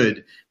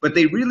good, but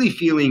they really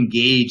feel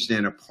engaged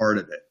and a part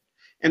of it.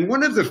 And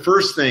one of the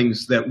first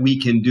things that we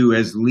can do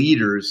as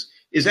leaders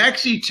is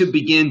actually to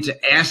begin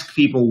to ask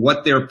people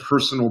what their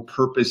personal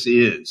purpose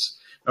is.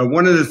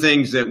 One of the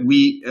things that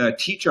we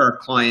teach our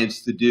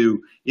clients to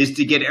do is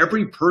to get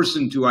every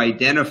person to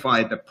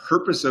identify the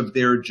purpose of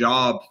their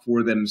job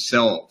for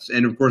themselves.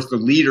 And of course, the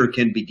leader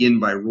can begin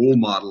by role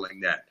modeling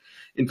that.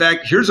 In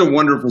fact, here's a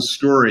wonderful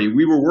story.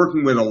 We were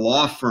working with a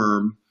law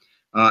firm,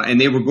 and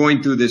they were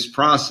going through this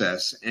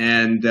process.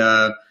 And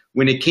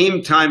when it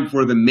came time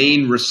for the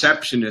main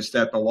receptionist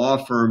at the law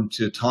firm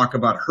to talk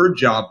about her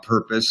job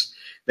purpose,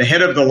 the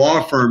head of the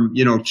law firm,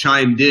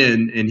 chimed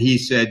in, and he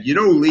said,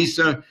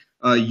 Lisa,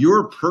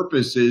 your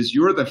purpose is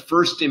you're the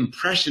first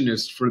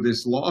impressionist for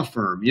this law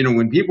firm.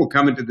 When people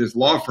come into this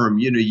law firm,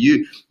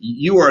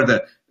 you are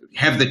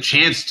have the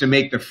chance to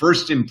make the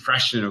first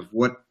impression of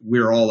what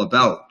we're all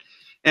about.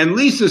 And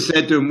Lisa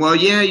said to him, well,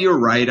 yeah, you're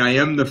right. I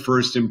am the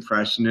first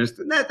impressionist.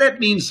 And that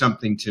means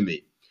something to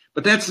me.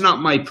 But that's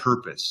not my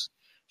purpose.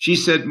 She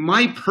said,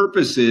 my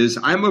purpose is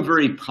I'm a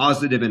very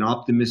positive and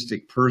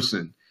optimistic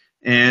person.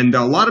 And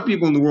a lot of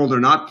people in the world are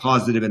not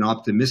positive and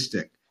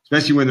optimistic,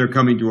 especially when they're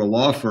coming to a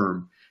law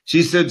firm.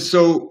 She said,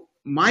 so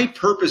my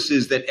purpose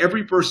is that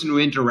every person who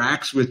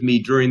interacts with me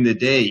during the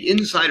day,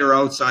 inside or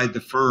outside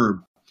the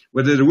firm,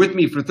 whether they're with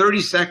me for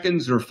 30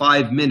 seconds or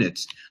 5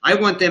 minutes, I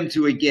want them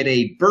to get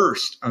a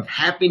burst of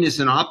happiness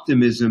and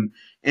optimism.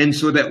 And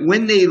so that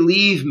when they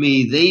leave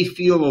me, they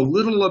feel a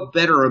little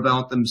better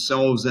about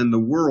themselves and the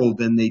world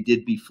than they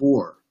did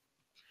before.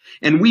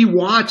 And we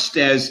watched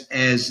as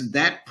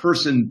that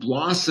person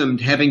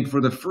blossomed, having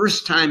for the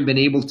first time been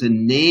able to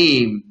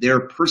name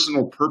their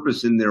personal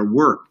purpose in their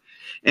work.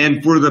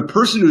 And for the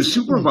person who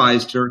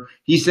supervised her,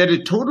 he said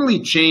it totally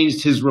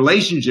changed his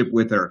relationship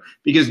with her,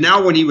 because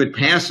now when he would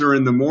pass her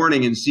in the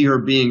morning and see her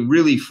being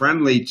really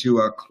friendly to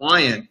a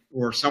client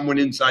or someone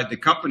inside the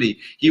company,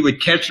 he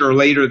would catch her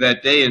later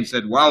that day and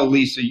said, wow,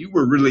 Lisa, you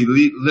were really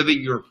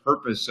living your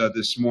purpose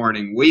this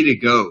morning. Way to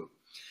go.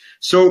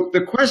 So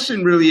the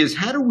question really is,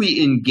 how do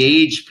we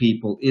engage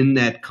people in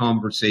that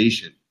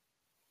conversation?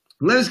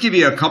 Let us give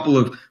you a couple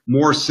of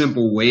more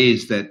simple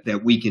ways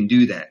that we can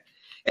do that.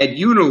 At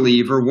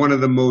Unilever, one of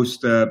the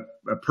most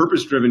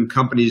purpose-driven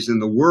companies in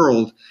the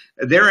world,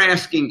 they're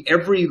asking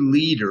every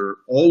leader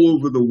all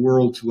over the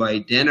world to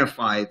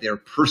identify their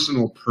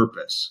personal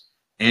purpose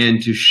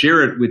and to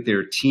share it with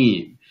their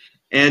team.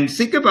 And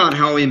think about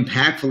how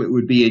impactful it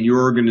would be in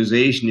your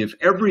organization if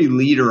every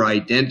leader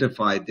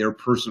identified their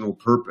personal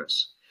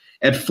purpose.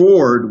 At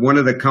Ford, one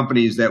of the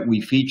companies that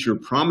we feature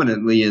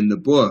prominently in the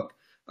book,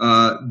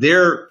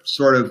 their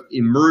sort of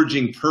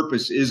emerging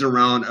purpose is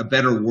around a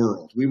better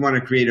world. We want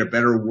to create a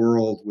better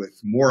world with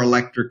more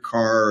electric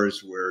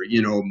cars where,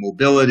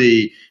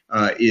 mobility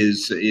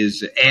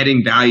is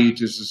adding value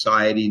to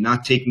society,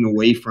 not taking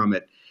away from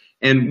it.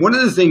 And one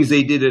of the things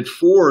they did at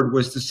Ford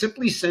was to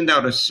simply send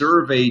out a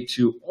survey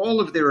to all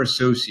of their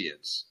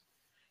associates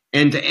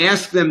and to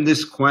ask them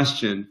this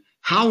question: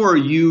 how are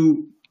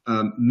you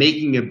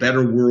making a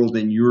better world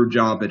in your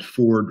job at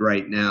Ford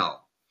right now?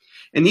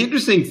 And the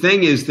interesting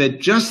thing is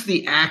that just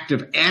the act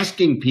of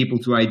asking people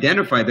to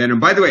identify that,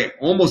 and by the way,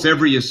 almost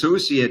every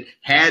associate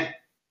had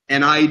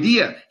an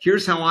idea.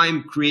 Here's how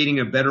I'm creating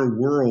a better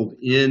world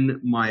in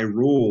my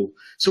role.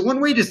 So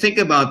one way to think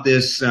about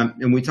this,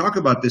 and we talk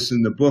about this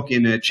in the book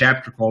in a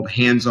chapter called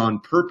Hands-on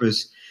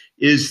Purpose,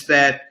 is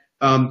that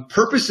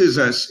purpose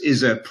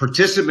is a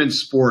participant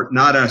sport,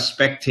 not a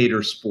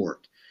spectator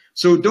sport.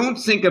 So don't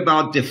think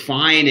about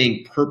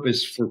defining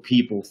purpose for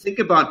people. Think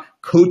about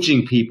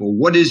coaching people.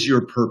 What is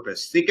your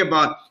purpose? Think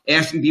about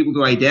asking people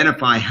to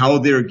identify how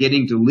they're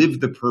getting to live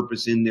the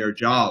purpose in their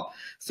job.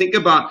 Think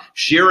about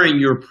sharing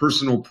your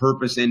personal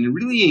purpose and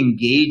really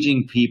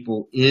engaging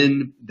people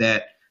in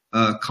that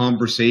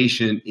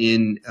conversation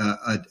in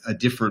a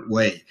different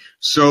way.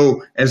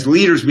 So as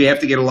leaders, we have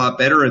to get a lot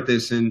better at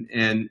this and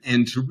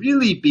to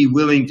really be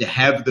willing to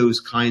have those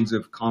kinds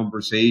of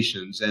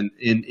conversations. And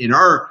in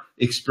our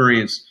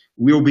experience,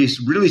 we'll be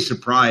really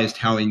surprised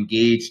how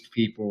engaged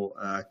people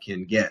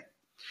can get.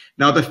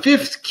 Now, the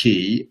fifth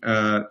key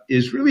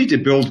is really to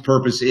build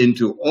purpose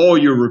into all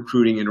your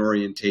recruiting and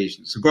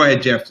orientation. So go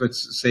ahead, Jeff.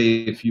 Let's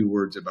say a few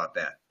words about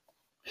that.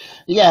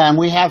 Yeah, and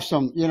we have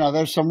some,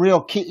 there's some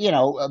real key,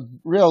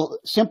 real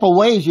simple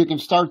ways you can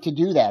start to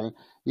do that.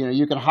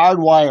 You can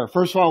hardwire.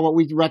 First of all, what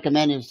we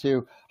recommend is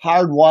to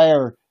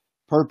hardwire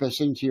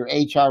purpose into your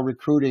HR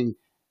recruiting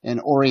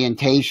and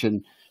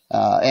orientation.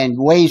 And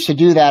ways to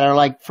do that are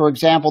like, for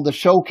example, to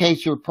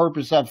showcase your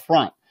purpose up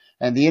front.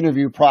 And the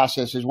interview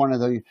process is one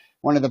of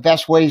the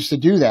best ways to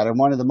do that, and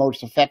one of the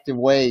most effective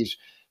ways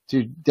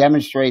to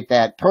demonstrate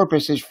that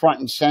purpose is front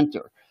and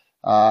center.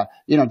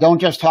 Don't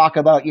just talk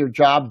about your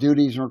job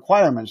duties and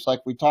requirements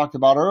like we talked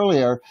about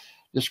earlier.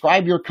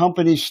 Describe your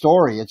company's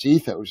story, its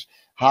ethos,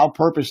 how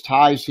purpose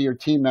ties to your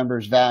team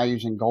members'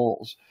 values and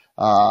goals.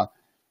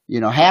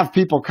 Have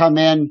people come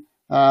in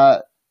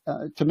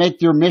to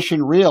make your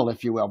mission real,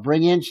 if you will.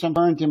 Bring in some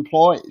current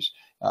employees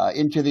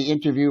into the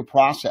interview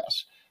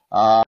process.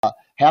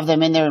 Have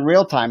them in there in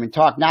real time and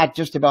talk not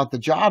just about the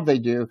job they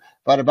do,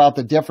 but about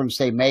the difference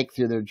they make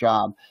through their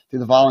job, through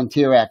the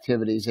volunteer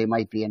activities they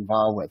might be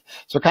involved with.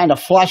 So kind of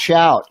flush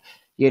out,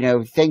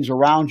 things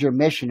around your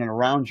mission and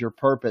around your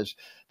purpose,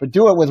 but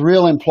do it with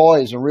real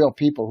employees and real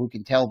people who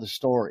can tell the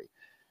story.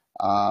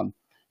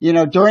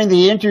 During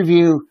the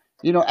interview,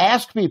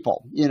 ask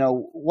people,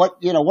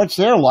 what's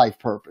their life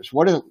purpose?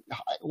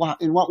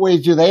 In what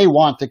ways do they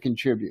want to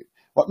contribute?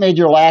 What made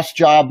your last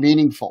job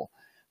meaningful?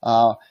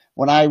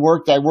 When I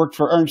worked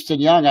for Ernst &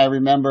 Young. I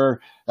remember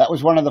that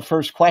was one of the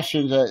first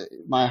questions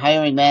my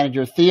hiring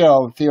manager,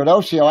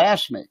 Theodosio,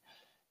 asked me.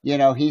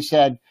 He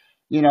said,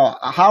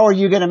 how are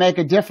you going to make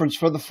a difference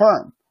for the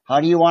firm? How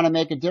do you want to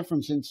make a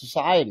difference in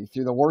society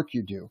through the work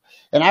you do?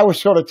 And I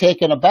was sort of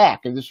taken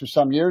aback, and this was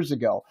some years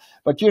ago.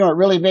 But, it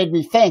really made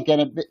me think.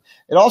 And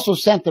it also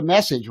sent the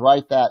message,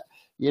 right, that,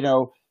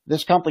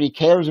 this company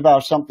cares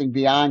about something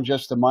beyond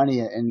just the money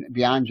and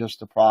beyond just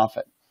the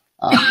profit.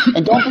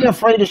 And don't be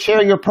afraid to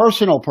share your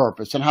personal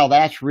purpose and how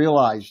that's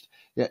realized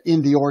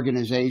in the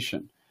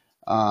organization.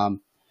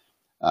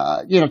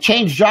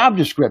 Change job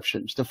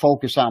descriptions to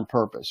focus on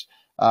purpose.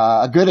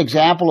 A good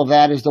example of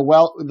that is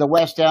the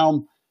West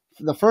Elm,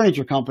 the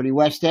furniture company,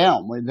 West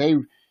Elm, where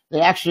they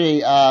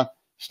actually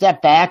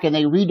step back and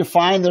they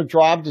redefine their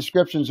job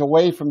descriptions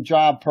away from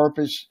job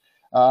purpose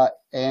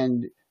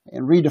and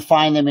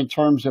redefine them in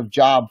terms of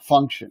job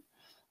function.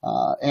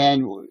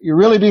 And you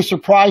really be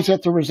surprised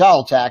at the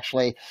results,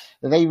 actually.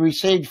 They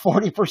received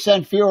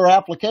 40% fewer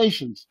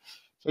applications.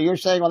 So you're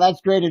saying, well,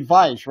 that's great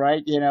advice,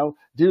 right?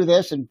 Do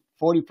this and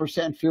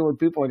 40% fewer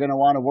people are going to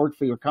want to work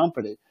for your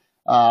company.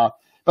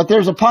 But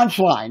there's a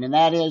punchline, and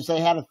that is they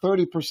had a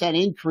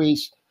 30%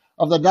 increase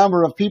of the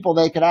number of people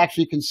they could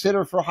actually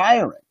consider for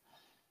hiring.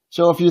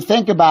 So if you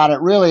think about it,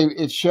 really,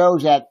 it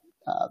shows that,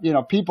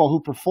 people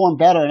who perform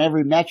better in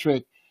every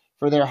metric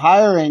for their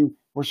hiring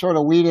were sort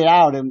of weeded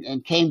out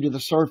and came to the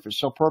surface.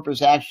 So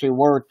purpose actually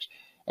works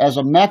as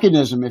a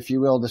mechanism, if you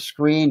will, to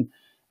screen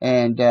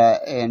and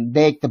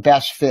make the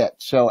best fit.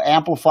 So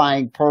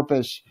amplifying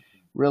purpose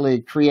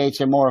really creates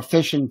a more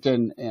efficient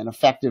and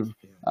effective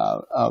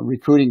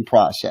recruiting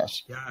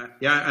process.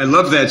 Yeah, I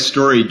love that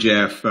story,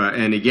 Jeff.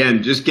 And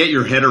again, just get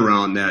your head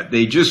around that.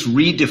 They just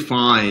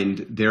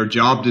redefined their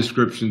job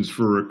descriptions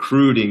for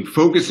recruiting,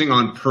 focusing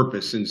on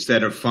purpose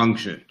instead of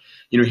function.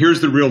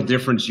 Here's the real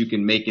difference you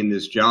can make in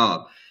this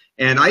job.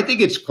 And I think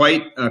it's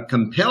quite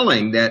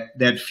compelling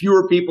that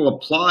fewer people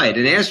applied.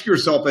 And ask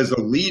yourself as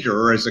a leader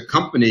or as a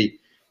company,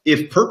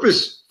 if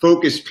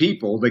purpose-focused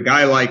people, the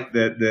guy like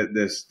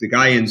the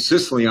guy in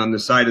Sicily on the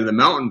side of the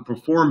mountain,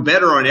 perform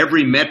better on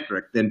every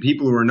metric than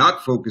people who are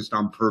not focused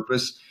on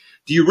purpose,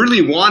 do you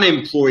really want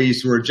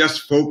employees who are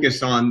just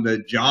focused on the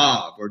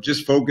job or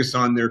just focused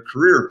on their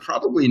career?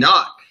 Probably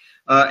not.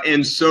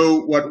 And so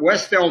what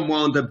West Elm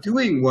wound up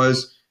doing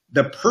was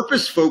the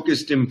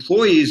purpose-focused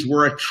employees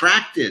were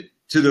attracted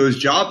to those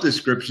job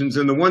descriptions,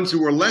 and the ones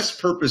who were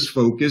less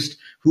purpose-focused,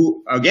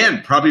 who,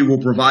 again, probably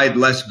will provide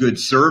less good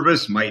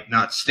service, might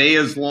not stay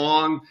as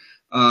long,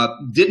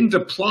 didn't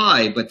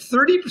apply, but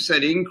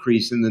 30%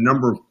 increase in the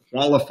number of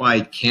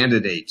qualified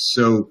candidates.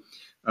 So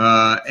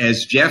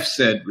as Jeff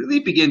said, really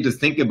begin to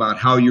think about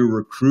how you're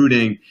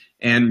recruiting,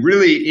 and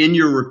really in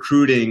your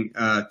recruiting,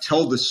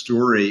 tell the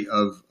story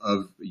of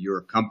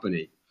your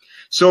company.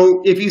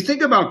 So if you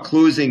think about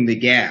closing the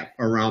gap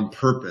around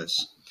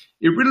purpose,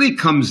 it really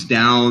comes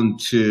down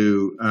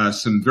to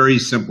some very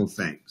simple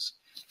things.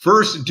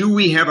 First, do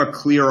we have a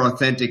clear,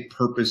 authentic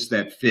purpose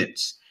that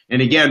fits?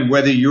 And again,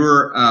 whether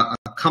you're a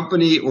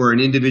company or an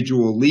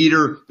individual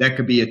leader, that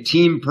could be a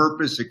team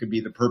purpose. It could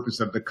be the purpose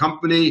of the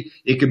company.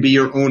 It could be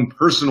your own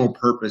personal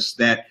purpose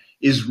that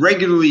is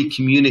regularly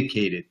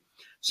communicated.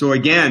 So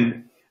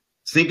again,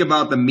 think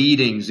about the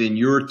meetings in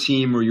your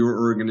team or your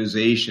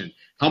organization.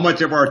 How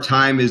much of our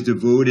time is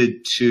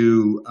devoted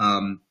to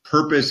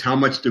purpose? How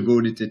much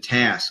devoted to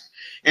task?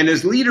 And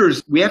as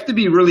leaders, we have to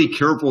be really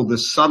careful the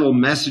subtle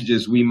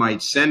messages we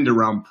might send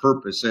around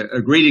purpose.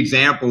 A great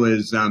example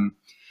is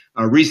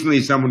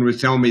recently someone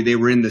was telling me they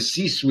were in the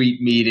C-suite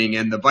meeting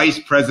and the vice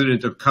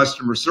president of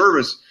customer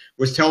service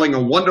was telling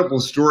a wonderful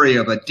story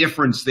of a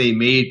difference they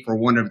made for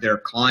one of their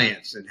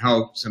clients and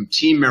how some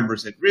team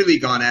members had really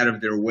gone out of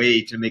their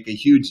way to make a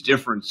huge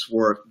difference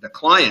for the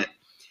client.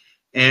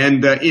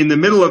 And in the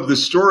middle of the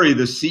story,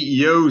 the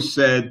CEO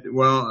said,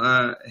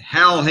 well,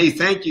 Hal, hey,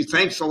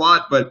 thanks a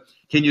lot, but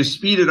can you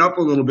speed it up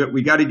a little bit?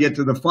 We got to get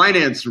to the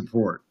finance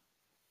report.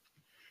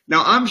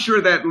 Now, I'm sure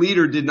that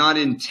leader did not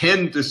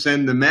intend to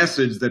send the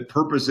message that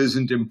purpose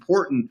isn't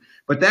important,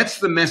 but that's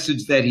the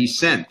message that he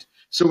sent.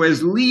 So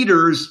as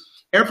leaders,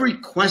 every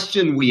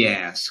question we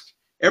ask,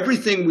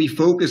 everything we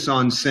focus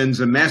on sends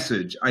a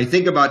message. I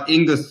think about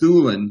Inge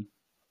Thulin,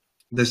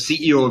 the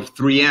CEO of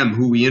 3M,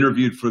 who we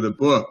interviewed for the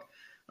book,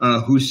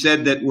 who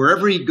said that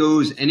wherever he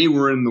goes,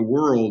 anywhere in the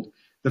world,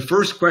 the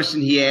first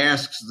question he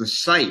asks the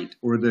site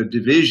or the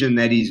division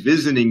that he's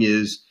visiting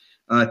is,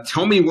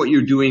 tell me what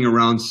you're doing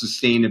around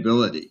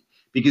sustainability.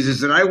 Because he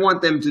said, I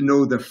want them to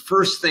know the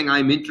first thing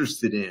I'm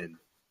interested in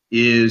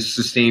is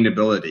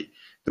sustainability.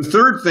 The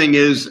third thing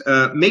is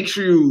make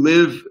sure you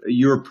live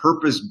your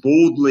purpose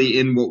boldly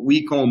in what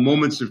we call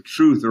moments of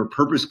truth or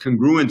purpose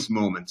congruence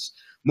moments.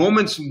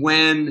 Moments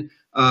when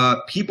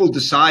people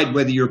decide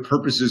whether your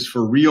purpose is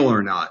for real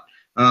or not.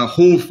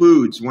 Whole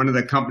Foods, one of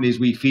the companies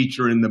we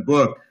feature in the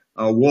book,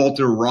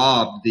 Walter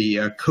Robb,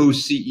 the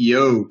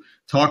co-CEO,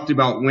 talked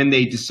about when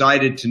they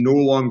decided to no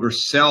longer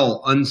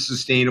sell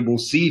unsustainable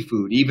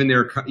seafood, even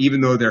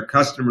though their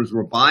customers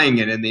were buying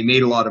it and they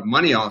made a lot of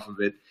money off of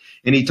it.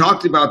 And he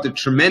talked about the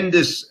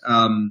tremendous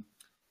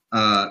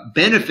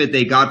benefit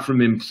they got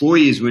from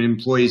employees when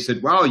employees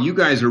said, wow, you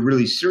guys are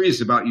really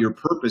serious about your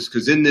purpose,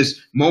 because in this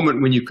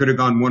moment when you could have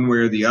gone one way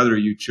or the other,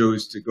 you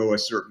chose to go a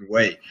certain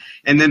way.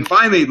 And then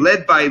finally,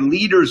 led by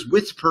leaders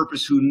with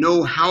purpose who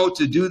know how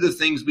to do the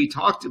things we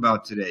talked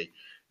about today.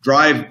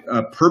 Drive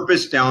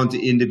purpose down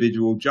to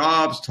individual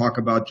jobs, talk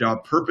about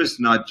job purpose,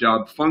 not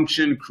job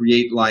function,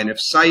 create line of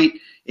sight,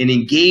 and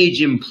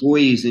engage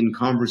employees in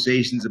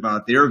conversations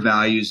about their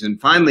values.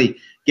 And finally,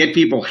 get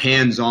people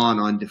hands-on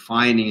on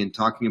defining and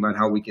talking about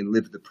how we can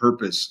live the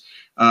purpose.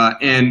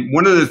 And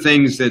one of the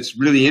things that's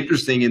really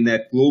interesting in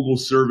that global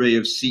survey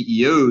of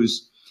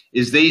CEOs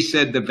is they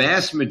said the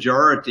vast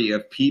majority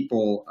of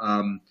people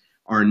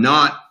are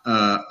not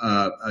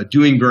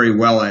doing very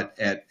well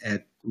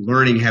at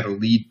learning how to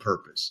lead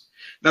purpose.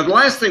 Now, the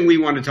last thing we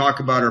want to talk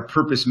about are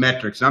purpose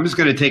metrics. I'm just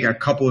going to take a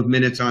couple of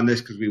minutes on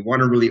this because we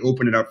want to really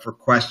open it up for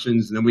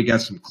questions, and then we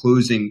got some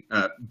closing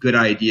good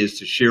ideas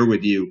to share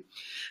with you.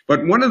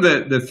 But one of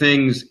the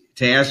things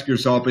to ask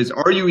yourself is,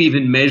 are you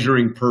even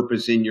measuring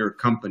purpose in your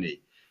company?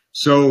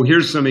 So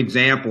here's some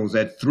examples.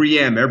 At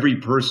 3M, every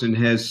person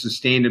has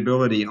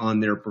sustainability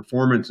on their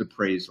performance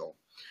appraisal.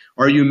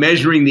 Are you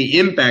measuring the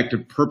impact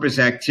of purpose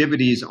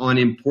activities on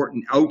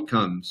important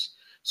outcomes?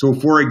 So,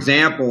 for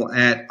example,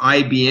 at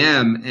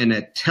IBM and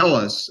at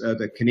TELUS,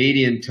 the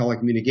Canadian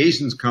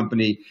telecommunications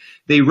company,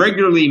 they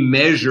regularly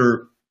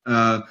measure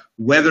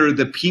whether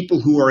the people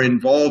who are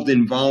involved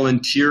in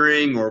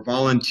volunteering or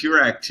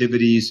volunteer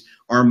activities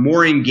are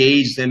more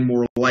engaged and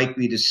more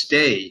likely to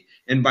stay.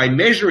 And by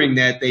measuring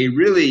that, they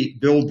really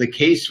build the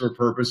case for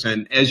purpose.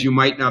 And as you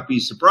might not be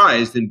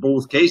surprised, in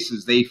both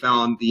cases, they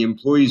found the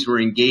employees who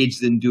are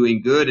engaged in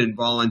doing good and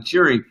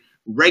volunteering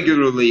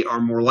regularly are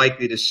more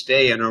likely to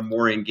stay and are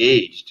more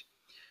engaged.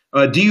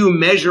 Do you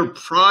measure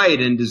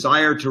pride and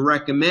desire to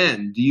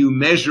recommend? Do you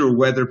measure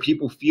whether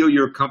people feel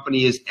your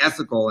company is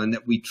ethical and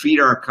that we treat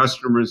our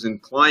customers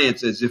and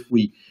clients as if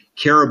we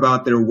care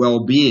about their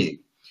well-being?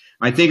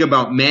 I think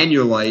about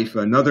Manulife,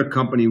 another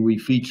company we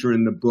feature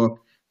in the book,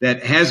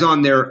 that has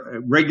on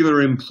their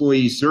regular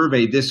employee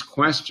survey this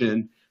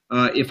question: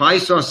 if I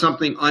saw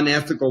something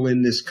unethical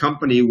in this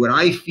company, would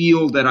I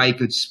feel that I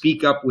could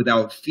speak up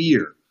without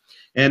fear?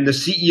 And the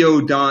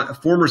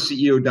former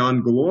CEO,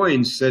 Don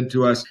Galoin, said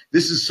to us,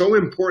 this is so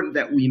important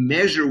that we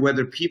measure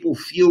whether people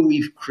feel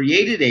we've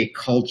created a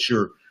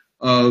culture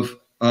of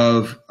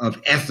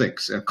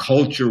ethics, a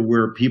culture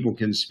where people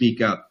can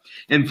speak up.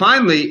 And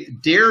finally,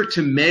 dare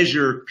to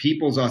measure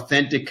people's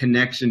authentic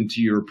connection to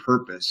your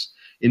purpose.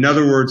 In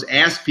other words,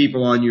 ask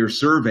people on your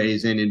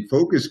surveys and in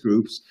focus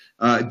groups,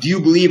 do you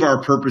believe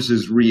our purpose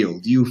is real?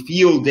 Do you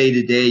feel day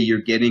to day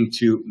you're getting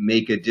to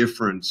make a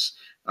difference?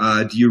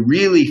 Do you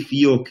really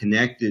feel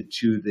connected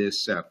to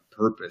this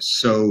purpose?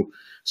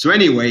 So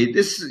anyway,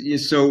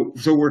 so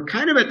we're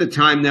kind of at the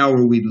time now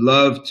where we'd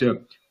love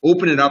to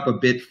open it up a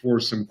bit for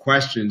some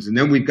questions, and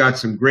then we've got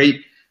some great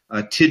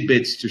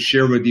tidbits to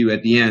share with you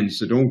at the end.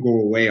 So don't go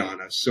away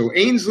on us. So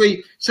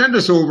Ainsley, send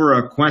us over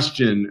a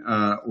question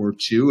or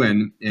two,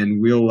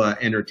 and we'll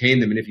entertain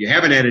them. And if you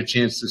haven't had a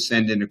chance to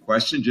send in a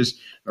question, just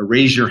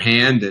raise your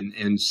hand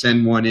and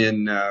send one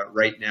in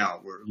right now.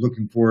 We're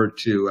looking forward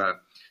to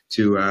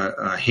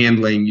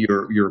handling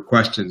your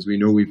questions. We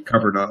know we've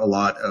covered a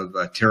lot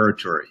of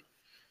territory.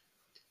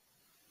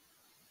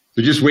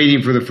 So just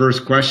waiting for the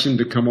first question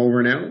to come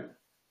over now.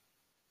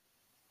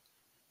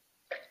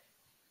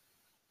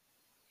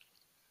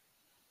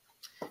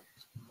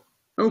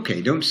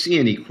 Okay, don't see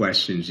any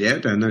questions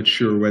yet. I'm not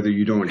sure whether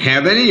you don't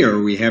have any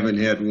or we haven't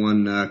had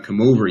one come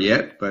over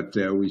yet, but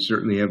we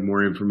certainly have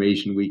more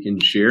information we can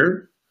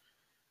share.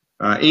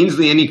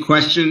 Ainsley, any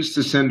questions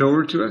to send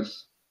over to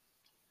us?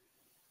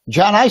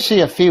 John, I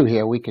see a few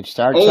here. We could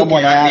start. Oh,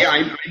 Someone asked,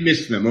 I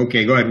missed them.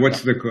 Okay, go ahead.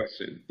 What's the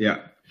question? Yeah.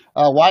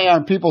 Why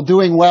aren't people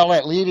doing well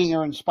at leading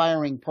or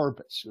inspiring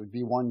purpose? Would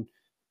be one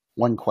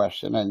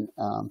question. And,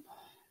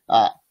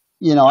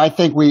 I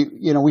think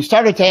we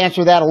started to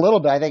answer that a little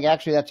bit. I think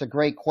actually that's a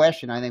great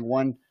question. I think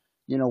one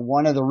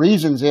of the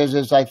reasons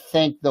is I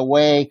think the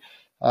way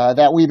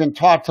that we've been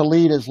taught to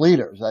lead as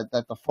leaders,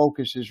 that the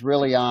focus is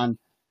really on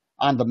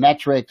the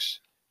metrics,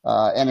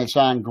 and it's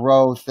on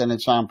growth, and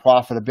it's on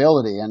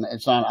profitability, and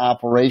it's on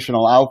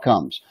operational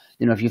outcomes.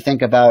 If you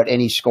think about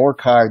any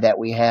scorecard that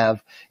we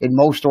have in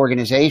most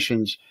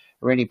organizations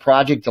or any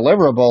project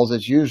deliverables,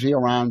 it's usually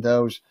around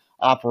those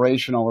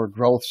operational or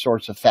growth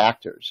sorts of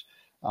factors.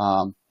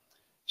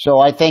 So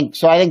I think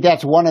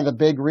that's one of the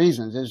big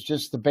reasons is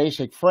just the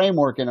basic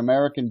framework in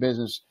American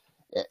business,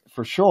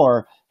 for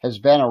sure, has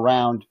been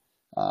around,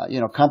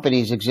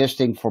 companies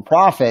existing for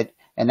profit,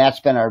 and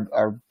that's been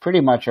our pretty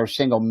much our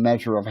single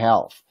measure of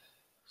health.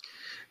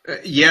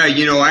 Yeah,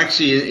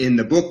 actually in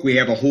the book we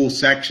have a whole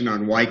section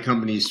on why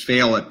companies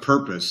fail at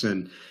purpose,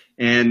 and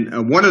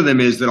one of them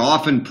is that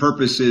often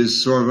purpose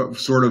is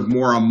sort of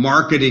more a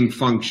marketing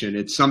function.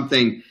 It's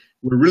something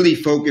we're really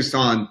focused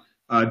on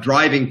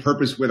driving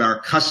purpose with our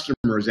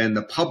customers and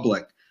the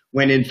public.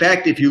 When in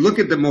fact, if you look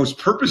at the most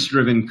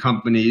purpose-driven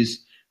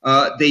companies,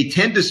 they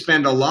tend to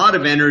spend a lot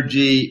of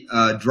energy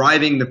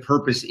driving the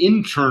purpose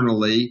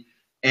internally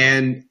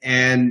and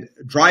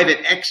drive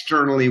it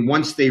externally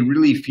once they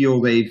really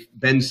feel they've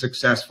been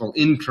successful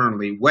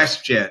internally.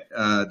 WestJet,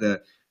 the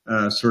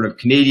sort of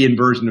Canadian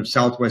version of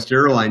Southwest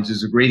Airlines,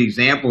 is a great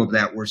example of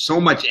that, where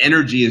so much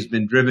energy has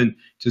been driven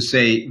to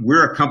say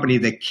we're a company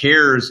that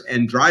cares,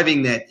 and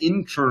driving that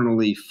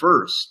internally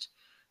first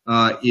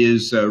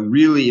is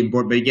really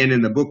important. But again,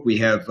 in the book we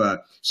have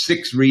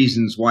 6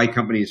 reasons why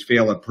companies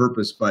fail at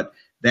purpose, but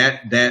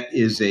that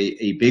is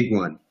a big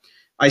one.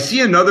 I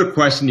see another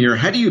question here.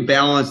 How do you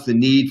balance the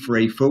need for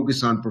a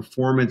focus on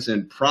performance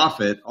and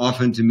profit,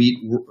 often to meet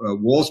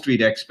Wall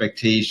Street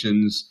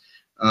expectations,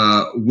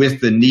 with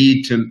the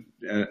need to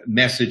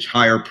message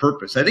higher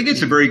purpose? I think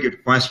it's a very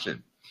good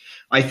question.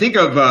 I think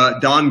of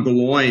Don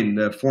Galoin,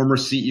 the former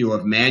CEO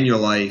of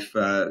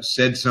Manulife,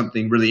 said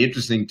something really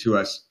interesting to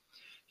us.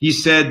 He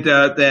said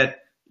that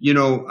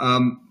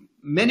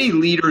many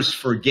leaders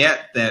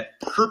forget that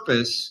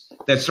profits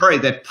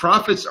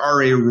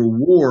are a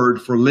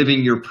reward for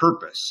living your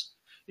purpose.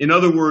 In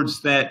other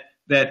words, that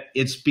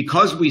it's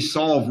because we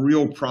solve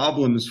real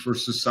problems for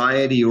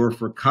society or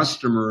for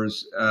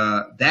customers,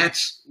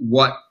 that's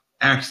what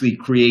actually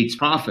creates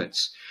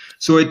profits.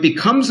 So it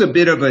becomes a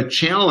bit of a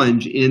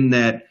challenge in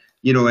that,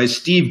 as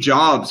Steve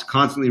Jobs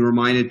constantly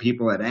reminded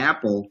people at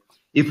Apple,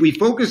 if we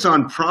focus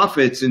on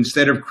profits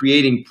instead of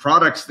creating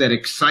products that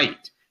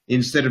excite,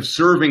 instead of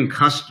serving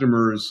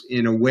customers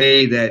in a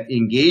way that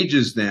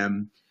engages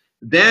them,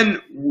 then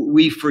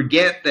we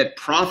forget that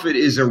profit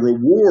is a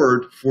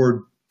reward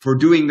for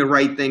doing the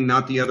right thing,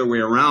 not the other way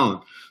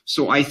around.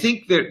 So I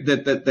think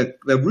that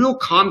the real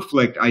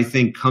conflict, I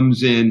think,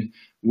 comes in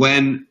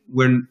when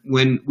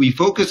we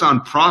focus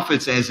on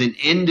profits as an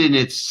end in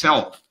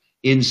itself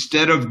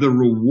instead of the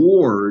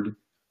reward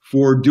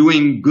for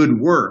doing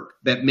good work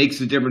that makes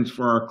a difference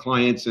for our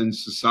clients and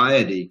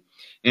society.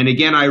 And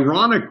again,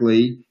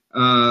 ironically,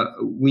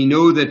 we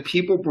know that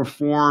people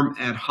perform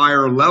at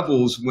higher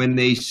levels when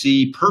they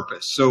see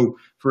purpose. So,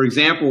 for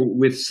example,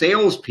 with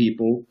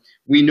salespeople,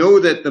 we know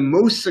that the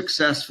most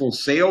successful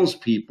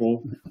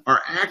salespeople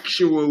are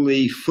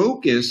actually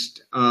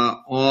focused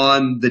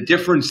on the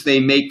difference they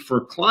make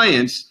for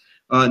clients,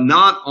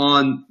 not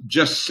on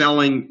just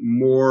selling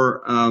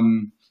more,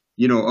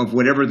 of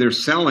whatever they're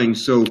selling.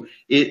 So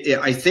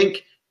I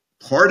think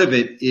part of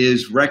it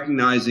is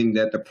recognizing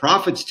that the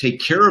profits take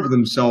care of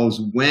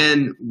themselves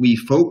when we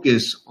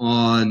focus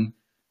on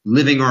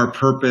living our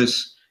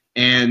purpose.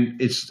 And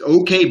it's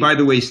okay, by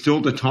the way,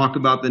 still to talk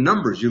about the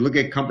numbers. You look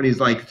at companies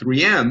like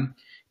 3M,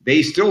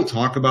 they still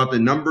talk about the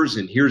numbers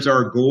and here's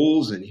our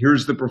goals and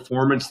here's the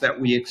performance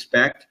that we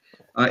expect.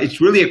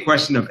 It's really a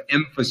question of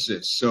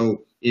emphasis.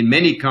 So in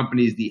many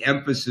companies, the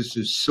emphasis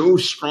is so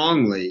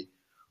strongly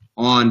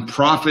on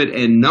profit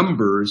and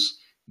numbers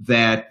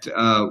that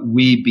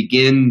we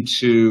begin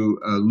to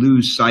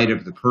lose sight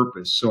of the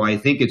purpose. So I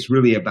think it's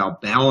really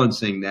about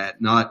balancing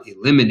that, not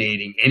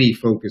eliminating any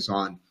focus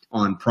on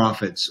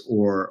profits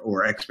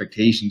or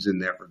expectations in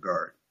that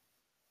regard.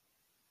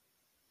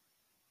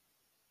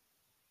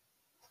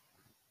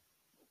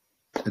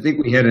 I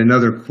think we had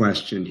another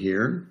question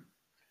here.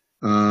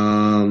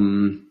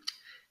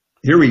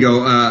 Here we go.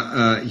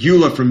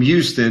 Eula from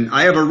Houston.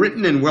 I have a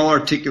written and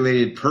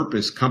well-articulated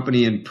purpose,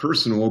 company and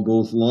personal,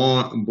 both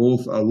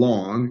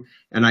along,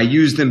 and I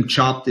use them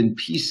chopped in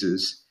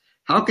pieces.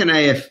 How can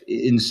I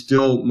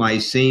instill my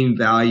same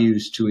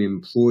values to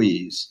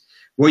employees?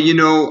 Well,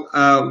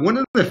 one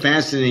of the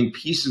fascinating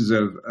pieces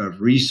of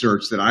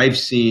research that I've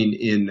seen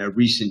in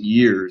recent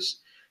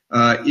years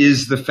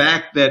is the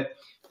fact that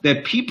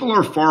people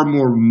are far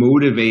more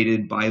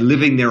motivated by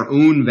living their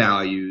own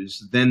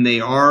values than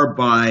they are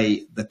by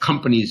the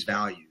company's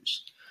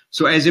values.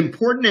 So as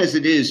important as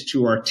it is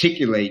to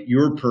articulate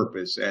your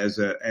purpose as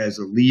a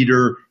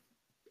leader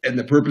and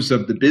the purpose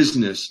of the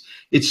business,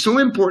 it's so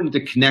important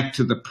to connect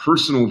to the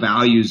personal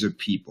values of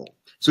people.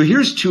 So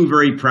here's 2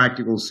 very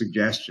practical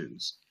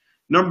suggestions.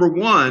 Number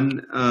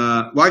one,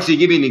 actually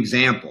give you an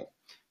example.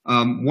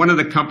 One of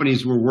the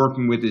companies we're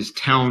working with is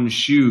Town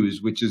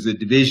Shoes, which is a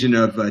division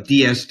of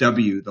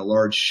DSW, the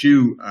large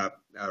shoe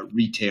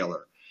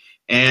retailer.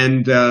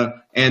 And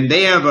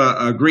they have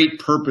a great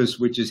purpose,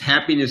 which is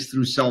happiness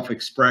through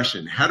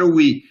self-expression. How do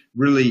we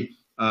really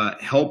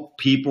help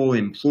people,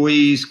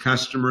 employees,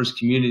 customers,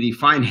 community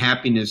find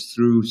happiness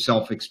through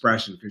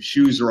self-expression? Because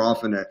shoes are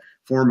often a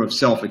form of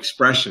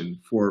self-expression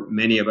for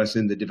many of us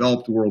in the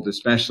developed world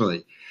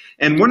especially.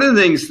 And one of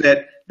the things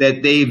that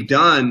they've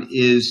done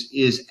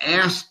is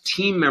ask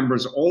team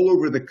members all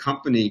over the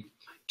company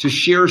to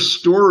share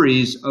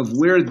stories of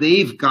where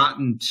they've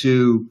gotten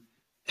to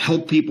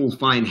help people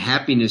find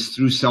happiness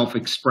through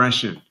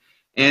self-expression.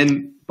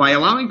 And by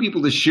allowing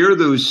people to share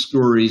those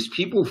stories,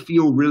 people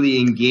feel really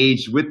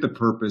engaged with the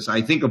purpose.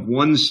 I think of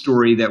one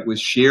story that was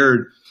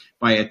shared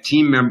by a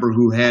team member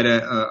who had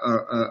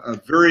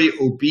a very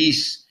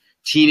obese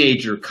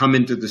teenager come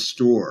into the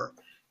store.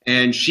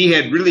 And she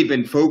had really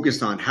been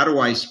focused on how do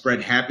I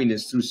spread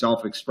happiness through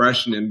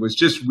self-expression, and was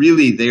just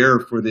really there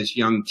for this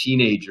young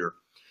teenager.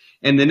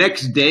 And the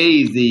next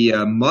day,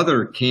 the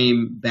mother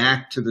came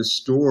back to the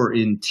store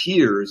in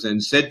tears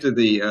and said to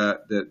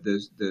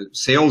the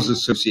sales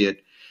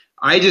associate,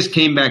 "I just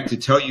came back to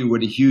tell you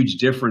what a huge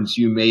difference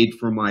you made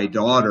for my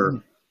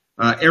daughter.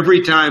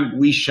 Every time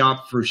we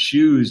shop for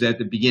shoes at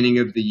the beginning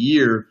of the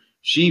year,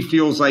 she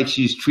feels like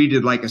she's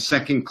treated like a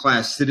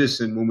second-class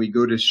citizen when we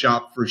go to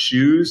shop for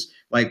shoes.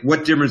 Like,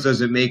 what difference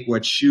does it make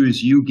what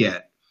shoes you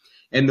get?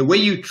 And the way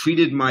you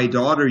treated my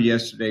daughter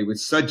yesterday with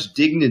such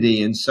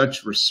dignity and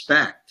such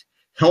respect,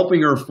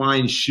 helping her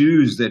find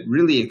shoes that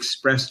really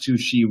expressed who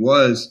she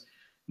was.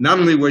 Not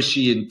only was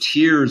she in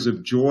tears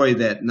of joy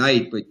that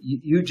night, but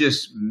you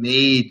just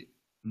made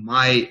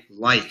my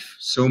life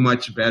so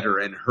much better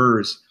and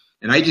hers.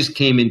 And I just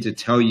came in to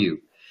tell you."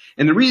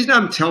 And the reason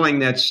I'm telling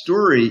that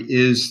story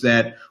is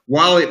that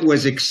while it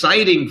was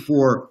exciting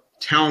for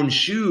Town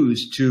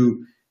Shoes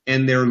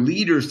and their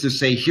leaders to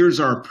say, "Here's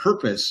our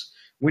purpose,"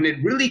 when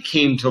it really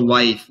came to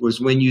life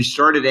was when you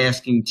started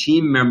asking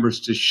team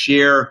members to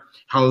share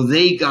how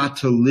they got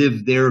to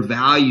live their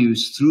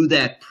values through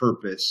that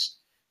purpose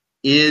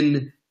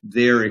in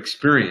their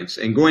experience.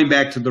 And going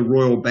back to the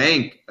Royal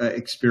Bank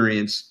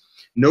experience,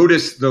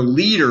 notice the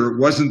leader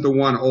wasn't the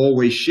one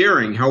always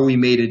sharing how we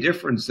made a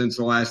difference since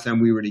the last time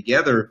we were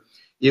together.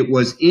 It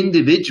was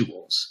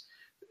individuals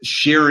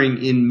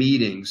sharing in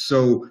meetings.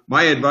 So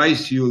my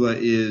advice, Eula,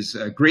 is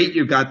great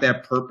you've got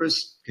that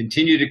purpose.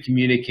 Continue to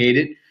communicate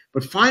it,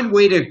 but find a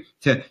way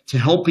to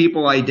help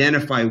people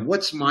identify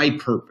what's my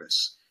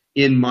purpose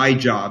in my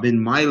job,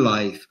 in my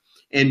life,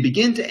 and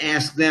begin to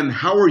ask them,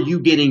 how are you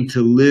getting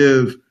to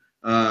live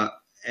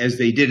as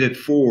they did at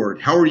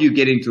Ford? How are you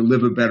getting to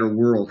live a better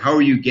world? How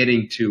are you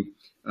getting to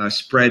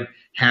spread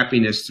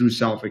happiness through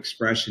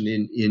self-expression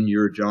in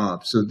your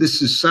job? So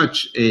this is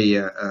such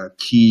a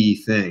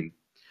key thing.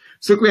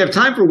 So we have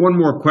time for one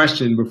more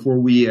question before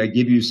we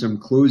give you some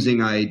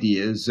closing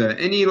ideas.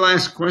 Any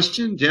last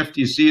question? Jeff, do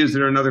you see, is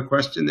there another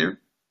question there?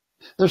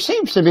 There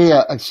seems to be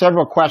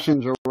several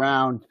questions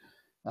around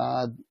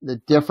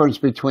the difference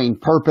between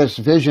purpose,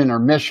 vision, or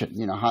mission.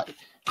 You know, how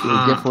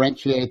you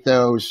differentiate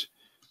those.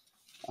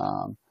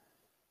 So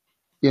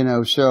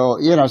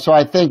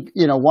I think,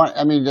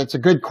 it's a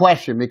good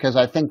question, because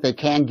I think they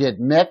can get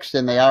mixed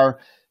and they are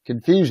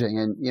confusing.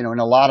 And, in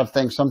a lot of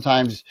things,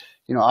 sometimes,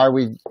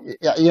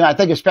 I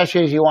think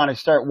especially as you want to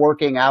start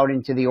working out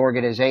into the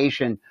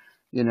organization,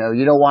 you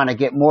don't want to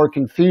get more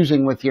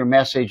confusing with your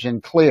message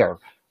than clear,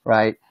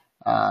 right?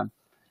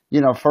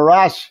 For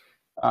us,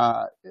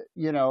 the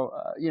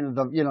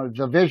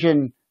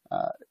vision,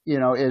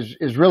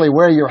 is really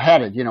where you're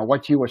headed,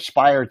 what you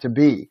aspire to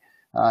be.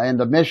 And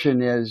the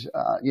mission is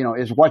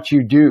what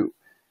you do.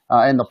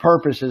 And the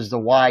purpose is the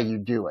why you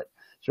do it.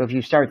 So if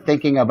you start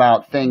thinking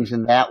about things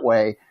in that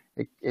way,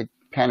 it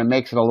kind of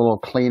makes it a little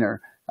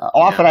cleaner.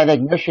 Often I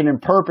think mission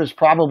and purpose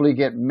probably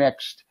get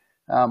mixed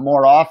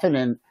more often.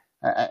 And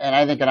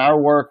I think in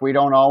our work, we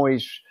don't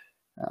always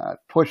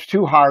push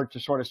too hard to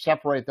sort of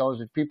separate those.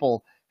 If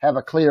people have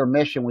a clear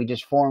mission, we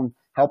just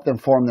help them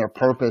form their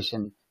purpose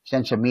and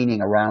sense of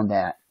meaning around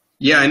that.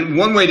 Yeah, and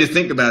one way to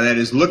think about that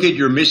is look at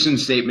your mission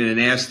statement and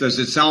ask, does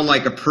it sound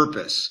like a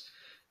purpose?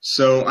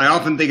 So I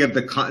often think of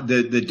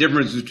the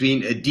difference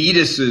between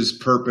Adidas's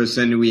purpose,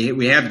 and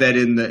we have that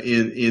in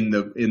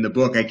the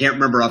book. I can't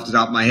remember off the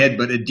top of my head,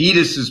 but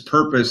Adidas's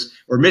purpose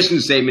or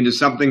mission statement is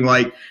something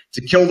like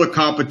to kill the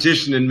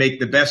competition and make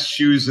the best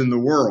shoes in the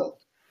world,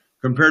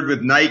 compared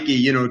with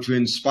Nike, to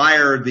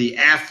inspire the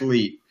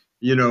athlete,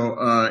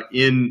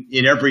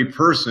 in every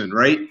person,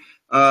 right?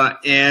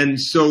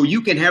 And so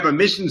you can have a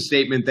mission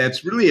statement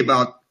that's really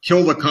about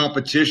kill the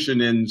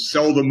competition and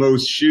sell the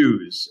most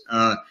shoes.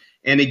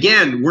 And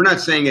again, we're not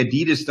saying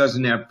Adidas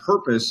doesn't have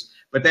purpose,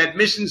 but that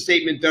mission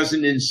statement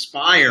doesn't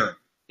inspire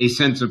a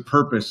sense of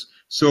purpose.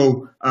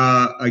 So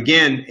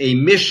again, a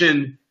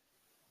mission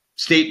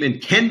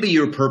statement can be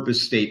your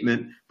purpose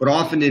statement, but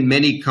often in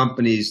many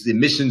companies, the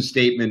mission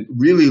statement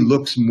really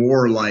looks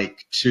more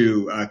like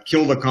to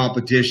kill the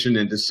competition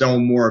and to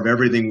sell more of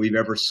everything we've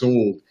ever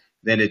sold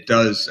than it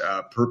does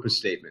purpose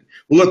statement.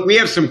 Well, look, we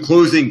have some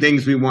closing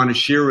things we want to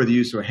share with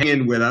you, so hang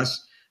in with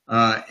us.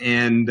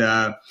 And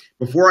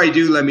before I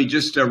do, let me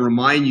just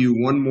remind you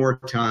one more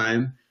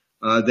time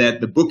that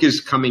the book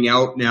is coming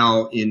out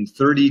now in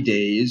 30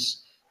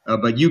 days,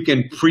 but you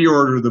can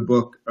pre-order the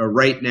book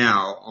right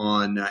now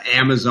on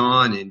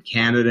Amazon in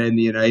Canada and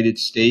the United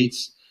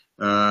States.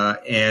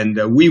 And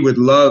we would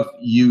love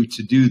you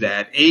to do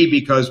that. A,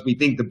 because we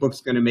think the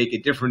book's going to make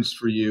a difference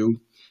for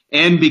you.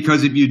 And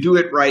because if you do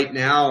it right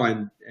now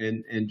and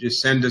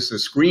just send us a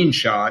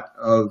screenshot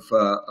of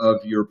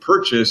your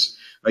purchase,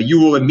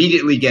 you will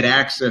immediately get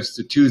access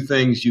to two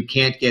things you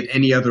can't get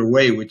any other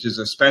way, which is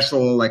a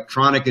special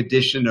electronic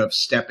edition of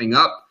Stepping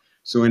Up.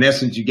 So in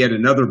essence, you get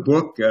another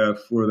book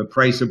for the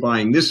price of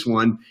buying this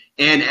one,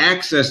 and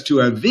access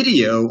to a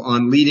video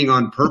on leading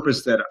on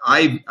purpose that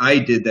I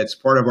did that's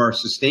part of our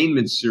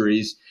sustainment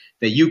series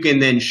that you can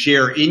then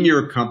share in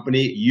your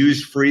company,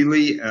 use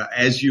freely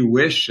as you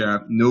wish,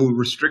 no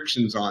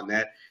restrictions on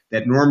that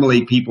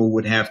normally people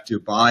would have to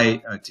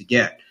buy to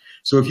get.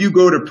 So if you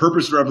go to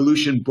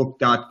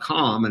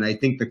purposerevolutionbook.com, and I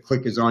think the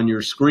click is on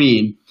your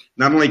screen,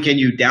 not only can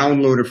you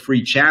download a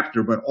free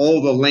chapter, but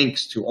all the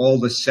links to all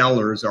the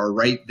sellers are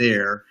right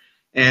there.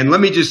 And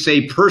let me just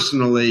say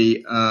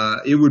personally,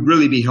 it would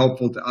really be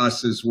helpful to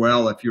us as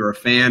well if you're a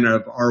fan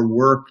of our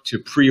work to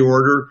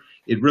pre-order.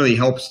 It really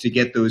helps to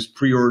get those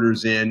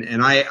pre-orders in.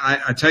 And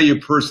I tell you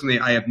personally,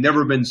 I have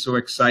never been so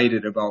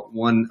excited about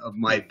one of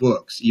my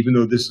books, even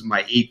though this is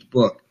my 8th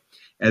book,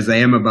 as I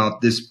am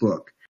about this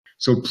book.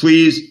 So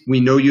please, we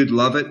know you'd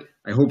love it.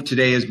 I hope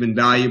today has been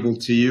valuable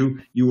to you.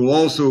 You will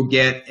also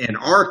get an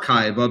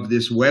archive of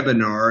this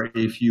webinar.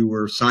 If you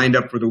were signed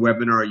up for the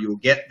webinar, you'll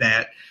get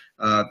that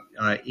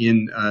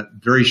in a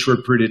very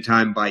short period of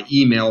time by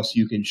email, so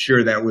you can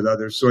share that with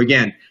others. So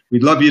again,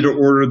 we'd love you to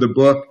order the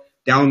book,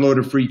 download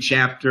a free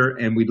chapter,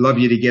 and we'd love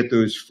you to get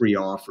those free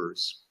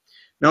offers.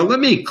 Now, let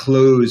me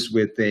close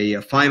with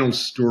a final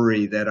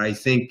story that I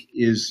think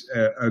is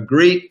a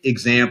great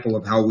example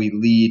of how we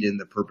lead in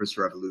the Purpose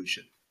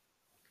Revolution.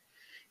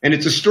 And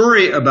it's a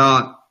story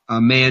about a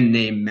man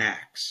named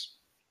Max.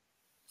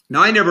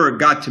 Now, I never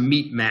got to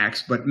meet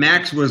Max, but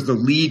Max was the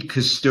lead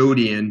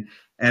custodian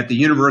at the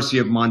University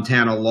of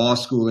Montana Law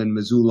School in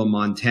Missoula,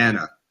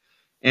 Montana.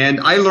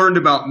 And I learned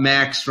about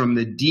Max from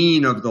the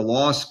dean of the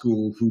law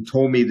school who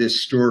told me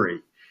this story.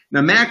 Now,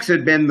 Max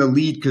had been the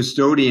lead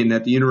custodian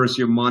at the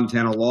University of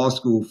Montana Law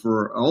School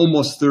for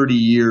almost 30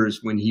 years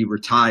when he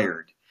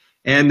retired.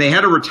 And they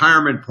had a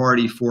retirement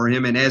party for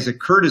him, and as a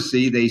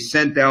courtesy, they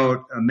sent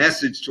out a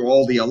message to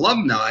all the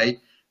alumni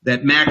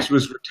that Max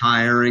was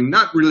retiring,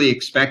 not really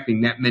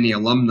expecting that many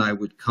alumni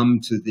would come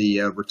to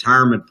the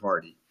retirement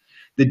party.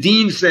 The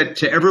dean said,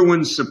 to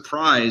everyone's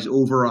surprise,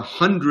 over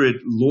 100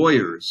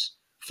 lawyers,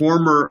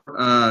 former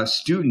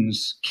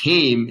students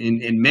came,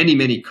 and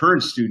many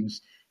current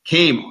students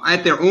came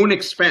at their own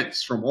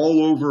expense from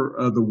all over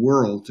the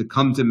world to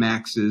come to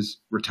Max's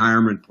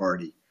retirement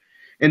party.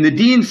 And the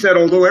dean said,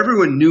 although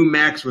everyone knew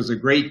Max was a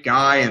great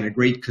guy and a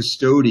great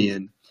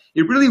custodian,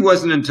 it really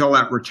wasn't until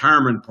that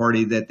retirement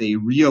party that they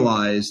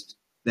realized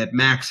that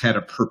Max had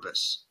a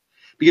purpose.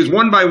 Because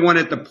one by one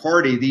at the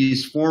party,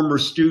 these former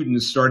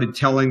students started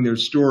telling their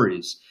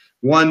stories.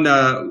 One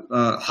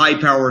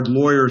high-powered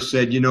lawyer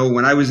said, you know,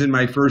 when I was in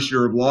my first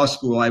year of law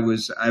school, I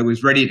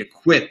was ready to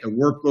quit. The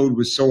workload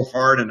was so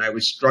hard and I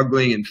was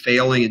struggling and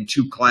failing in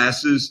 2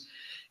 classes.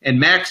 And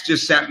Max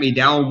just sat me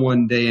down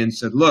one day and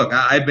said, look,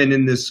 I've been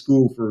in this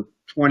school for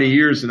 20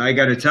 years, and I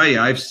got to tell you,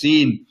 I've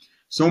seen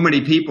so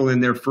many people in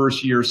their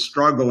first year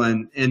struggle,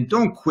 and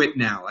don't quit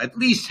now. At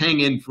least hang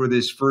in for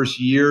this first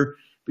year,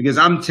 because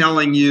I'm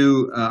telling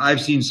you,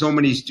 I've seen so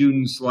many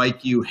students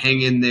like you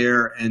hang in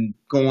there and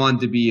go on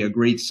to be a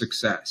great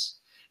success.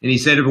 And he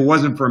said, if it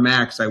wasn't for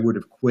Max, I would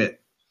have quit.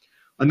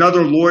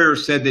 Another lawyer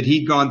said that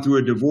he'd gone through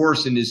a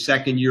divorce in his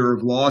second year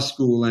of law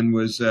school and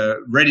was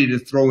ready to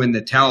throw in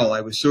the towel.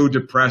 I was so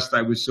depressed.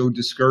 I was so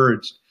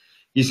discouraged.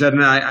 He said,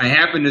 and I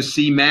happened to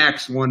see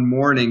Max one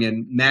morning,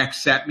 and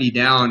Max sat me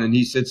down and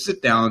he said,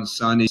 sit down,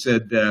 son. He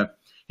said,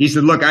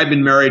 look, I've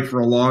been married for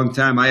a long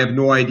time. I have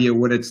no idea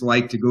what it's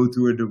like to go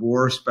through a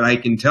divorce, but I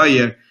can tell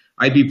you,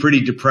 I'd be pretty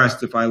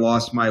depressed if I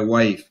lost my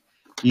wife.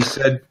 He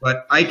said,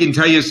 but I can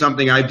tell you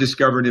something I've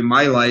discovered in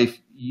my life.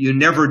 You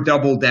never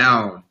double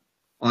down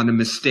on a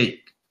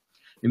mistake.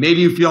 And maybe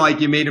you feel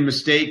like you made a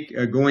mistake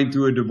going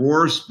through a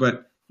divorce,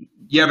 but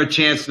you have a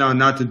chance now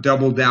not to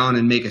double down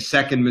and make a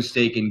second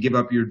mistake and give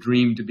up your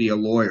dream to be a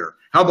lawyer.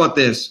 How about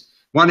this?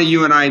 Why don't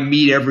you and I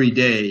meet every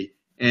day,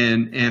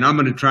 and I'm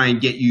going to try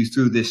and get you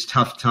through this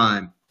tough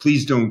time.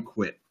 Please don't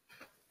quit.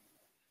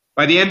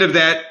 By the end of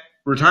that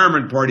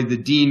retirement party, the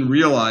dean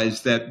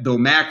realized that though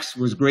Max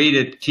was great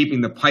at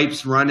keeping the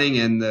pipes running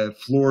and the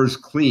floors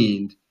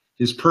cleaned,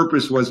 his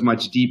purpose was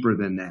much deeper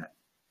than that.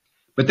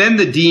 But then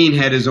the dean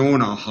had his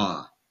own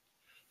aha.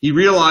 He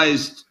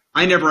realized,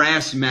 I never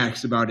asked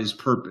Max about his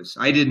purpose.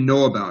 I didn't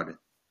know about it.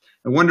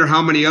 I wonder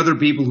how many other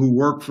people who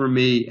work for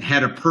me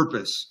had a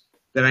purpose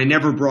that I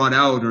never brought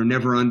out or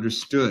never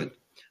understood.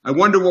 I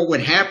wonder what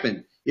would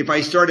happen if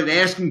I started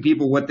asking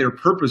people what their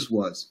purpose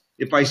was,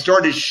 if I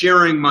started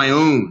sharing my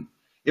own,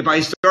 if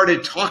I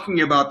started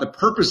talking about the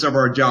purpose of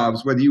our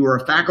jobs, whether you were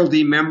a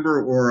faculty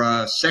member or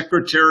a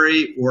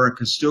secretary or a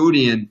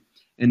custodian,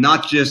 and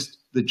not just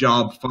the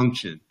job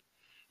function.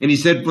 And he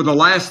said, for the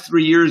last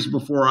 3 years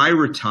before I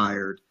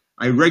retired,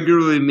 I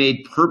regularly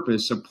made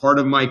purpose a part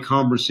of my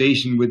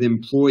conversation with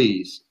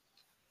employees.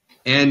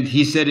 And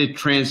he said, it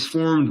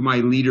transformed my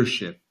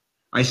leadership.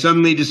 I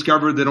suddenly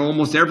discovered that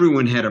almost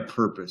everyone had a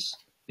purpose,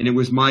 and it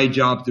was my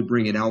job to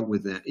bring it out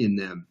in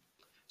them.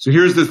 So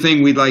here's the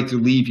thing we'd like to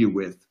leave you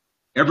with.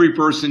 Every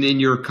person in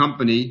your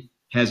company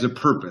has a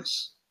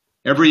purpose.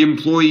 Every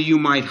employee you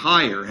might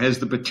hire has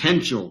the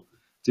potential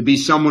to be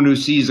someone who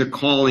sees a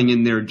calling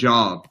in their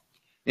job.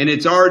 And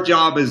it's our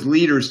job as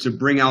leaders to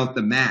bring out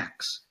the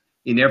max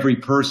in every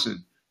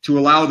person, to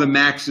allow the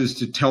maxes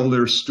to tell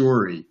their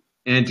story,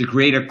 and to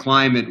create a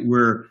climate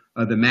where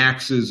the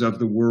maxes of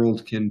the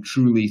world can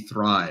truly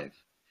thrive.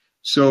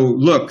 So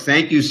look,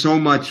 thank you so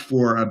much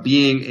for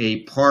being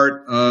a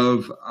part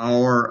of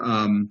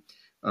our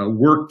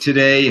work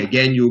today.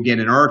 Again, you'll get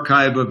an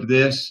archive of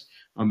this.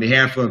 On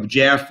behalf of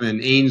Jeff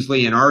and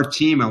Ainsley and our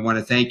team, I want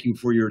to thank you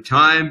for your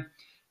time.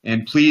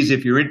 And please,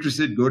 if you're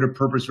interested, go to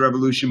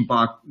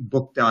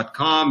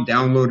purposerevolutionbook.com,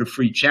 download a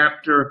free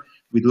chapter.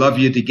 We'd love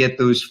you to get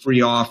those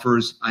free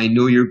offers. I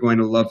know you're going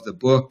to love the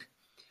book.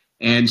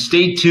 And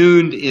stay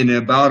tuned. In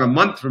about a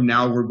month from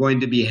now, we're going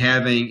to be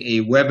having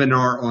a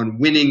webinar on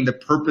winning the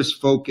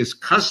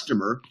purpose-focused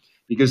customer,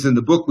 because in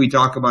the book we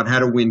talk about how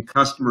to win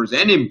customers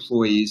and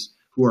employees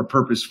who are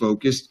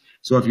purpose-focused.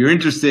 So if you're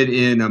interested,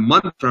 in a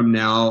month from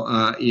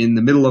now, in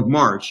the middle of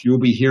March, you'll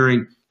be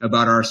hearing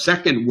about our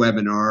second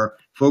webinar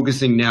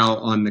focusing now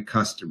on the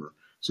customer.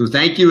 So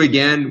thank you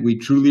again. We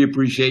truly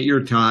appreciate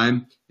your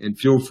time, and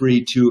feel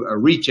free to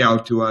reach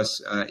out to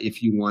us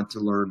if you want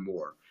to learn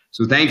more.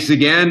 So thanks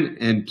again,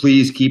 and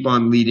please keep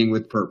on leading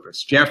with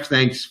purpose. Jeff,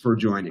 thanks for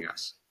joining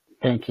us.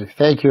 Thank you.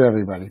 Thank you,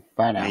 everybody.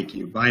 Bye now. Thank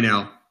you. Bye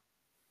now.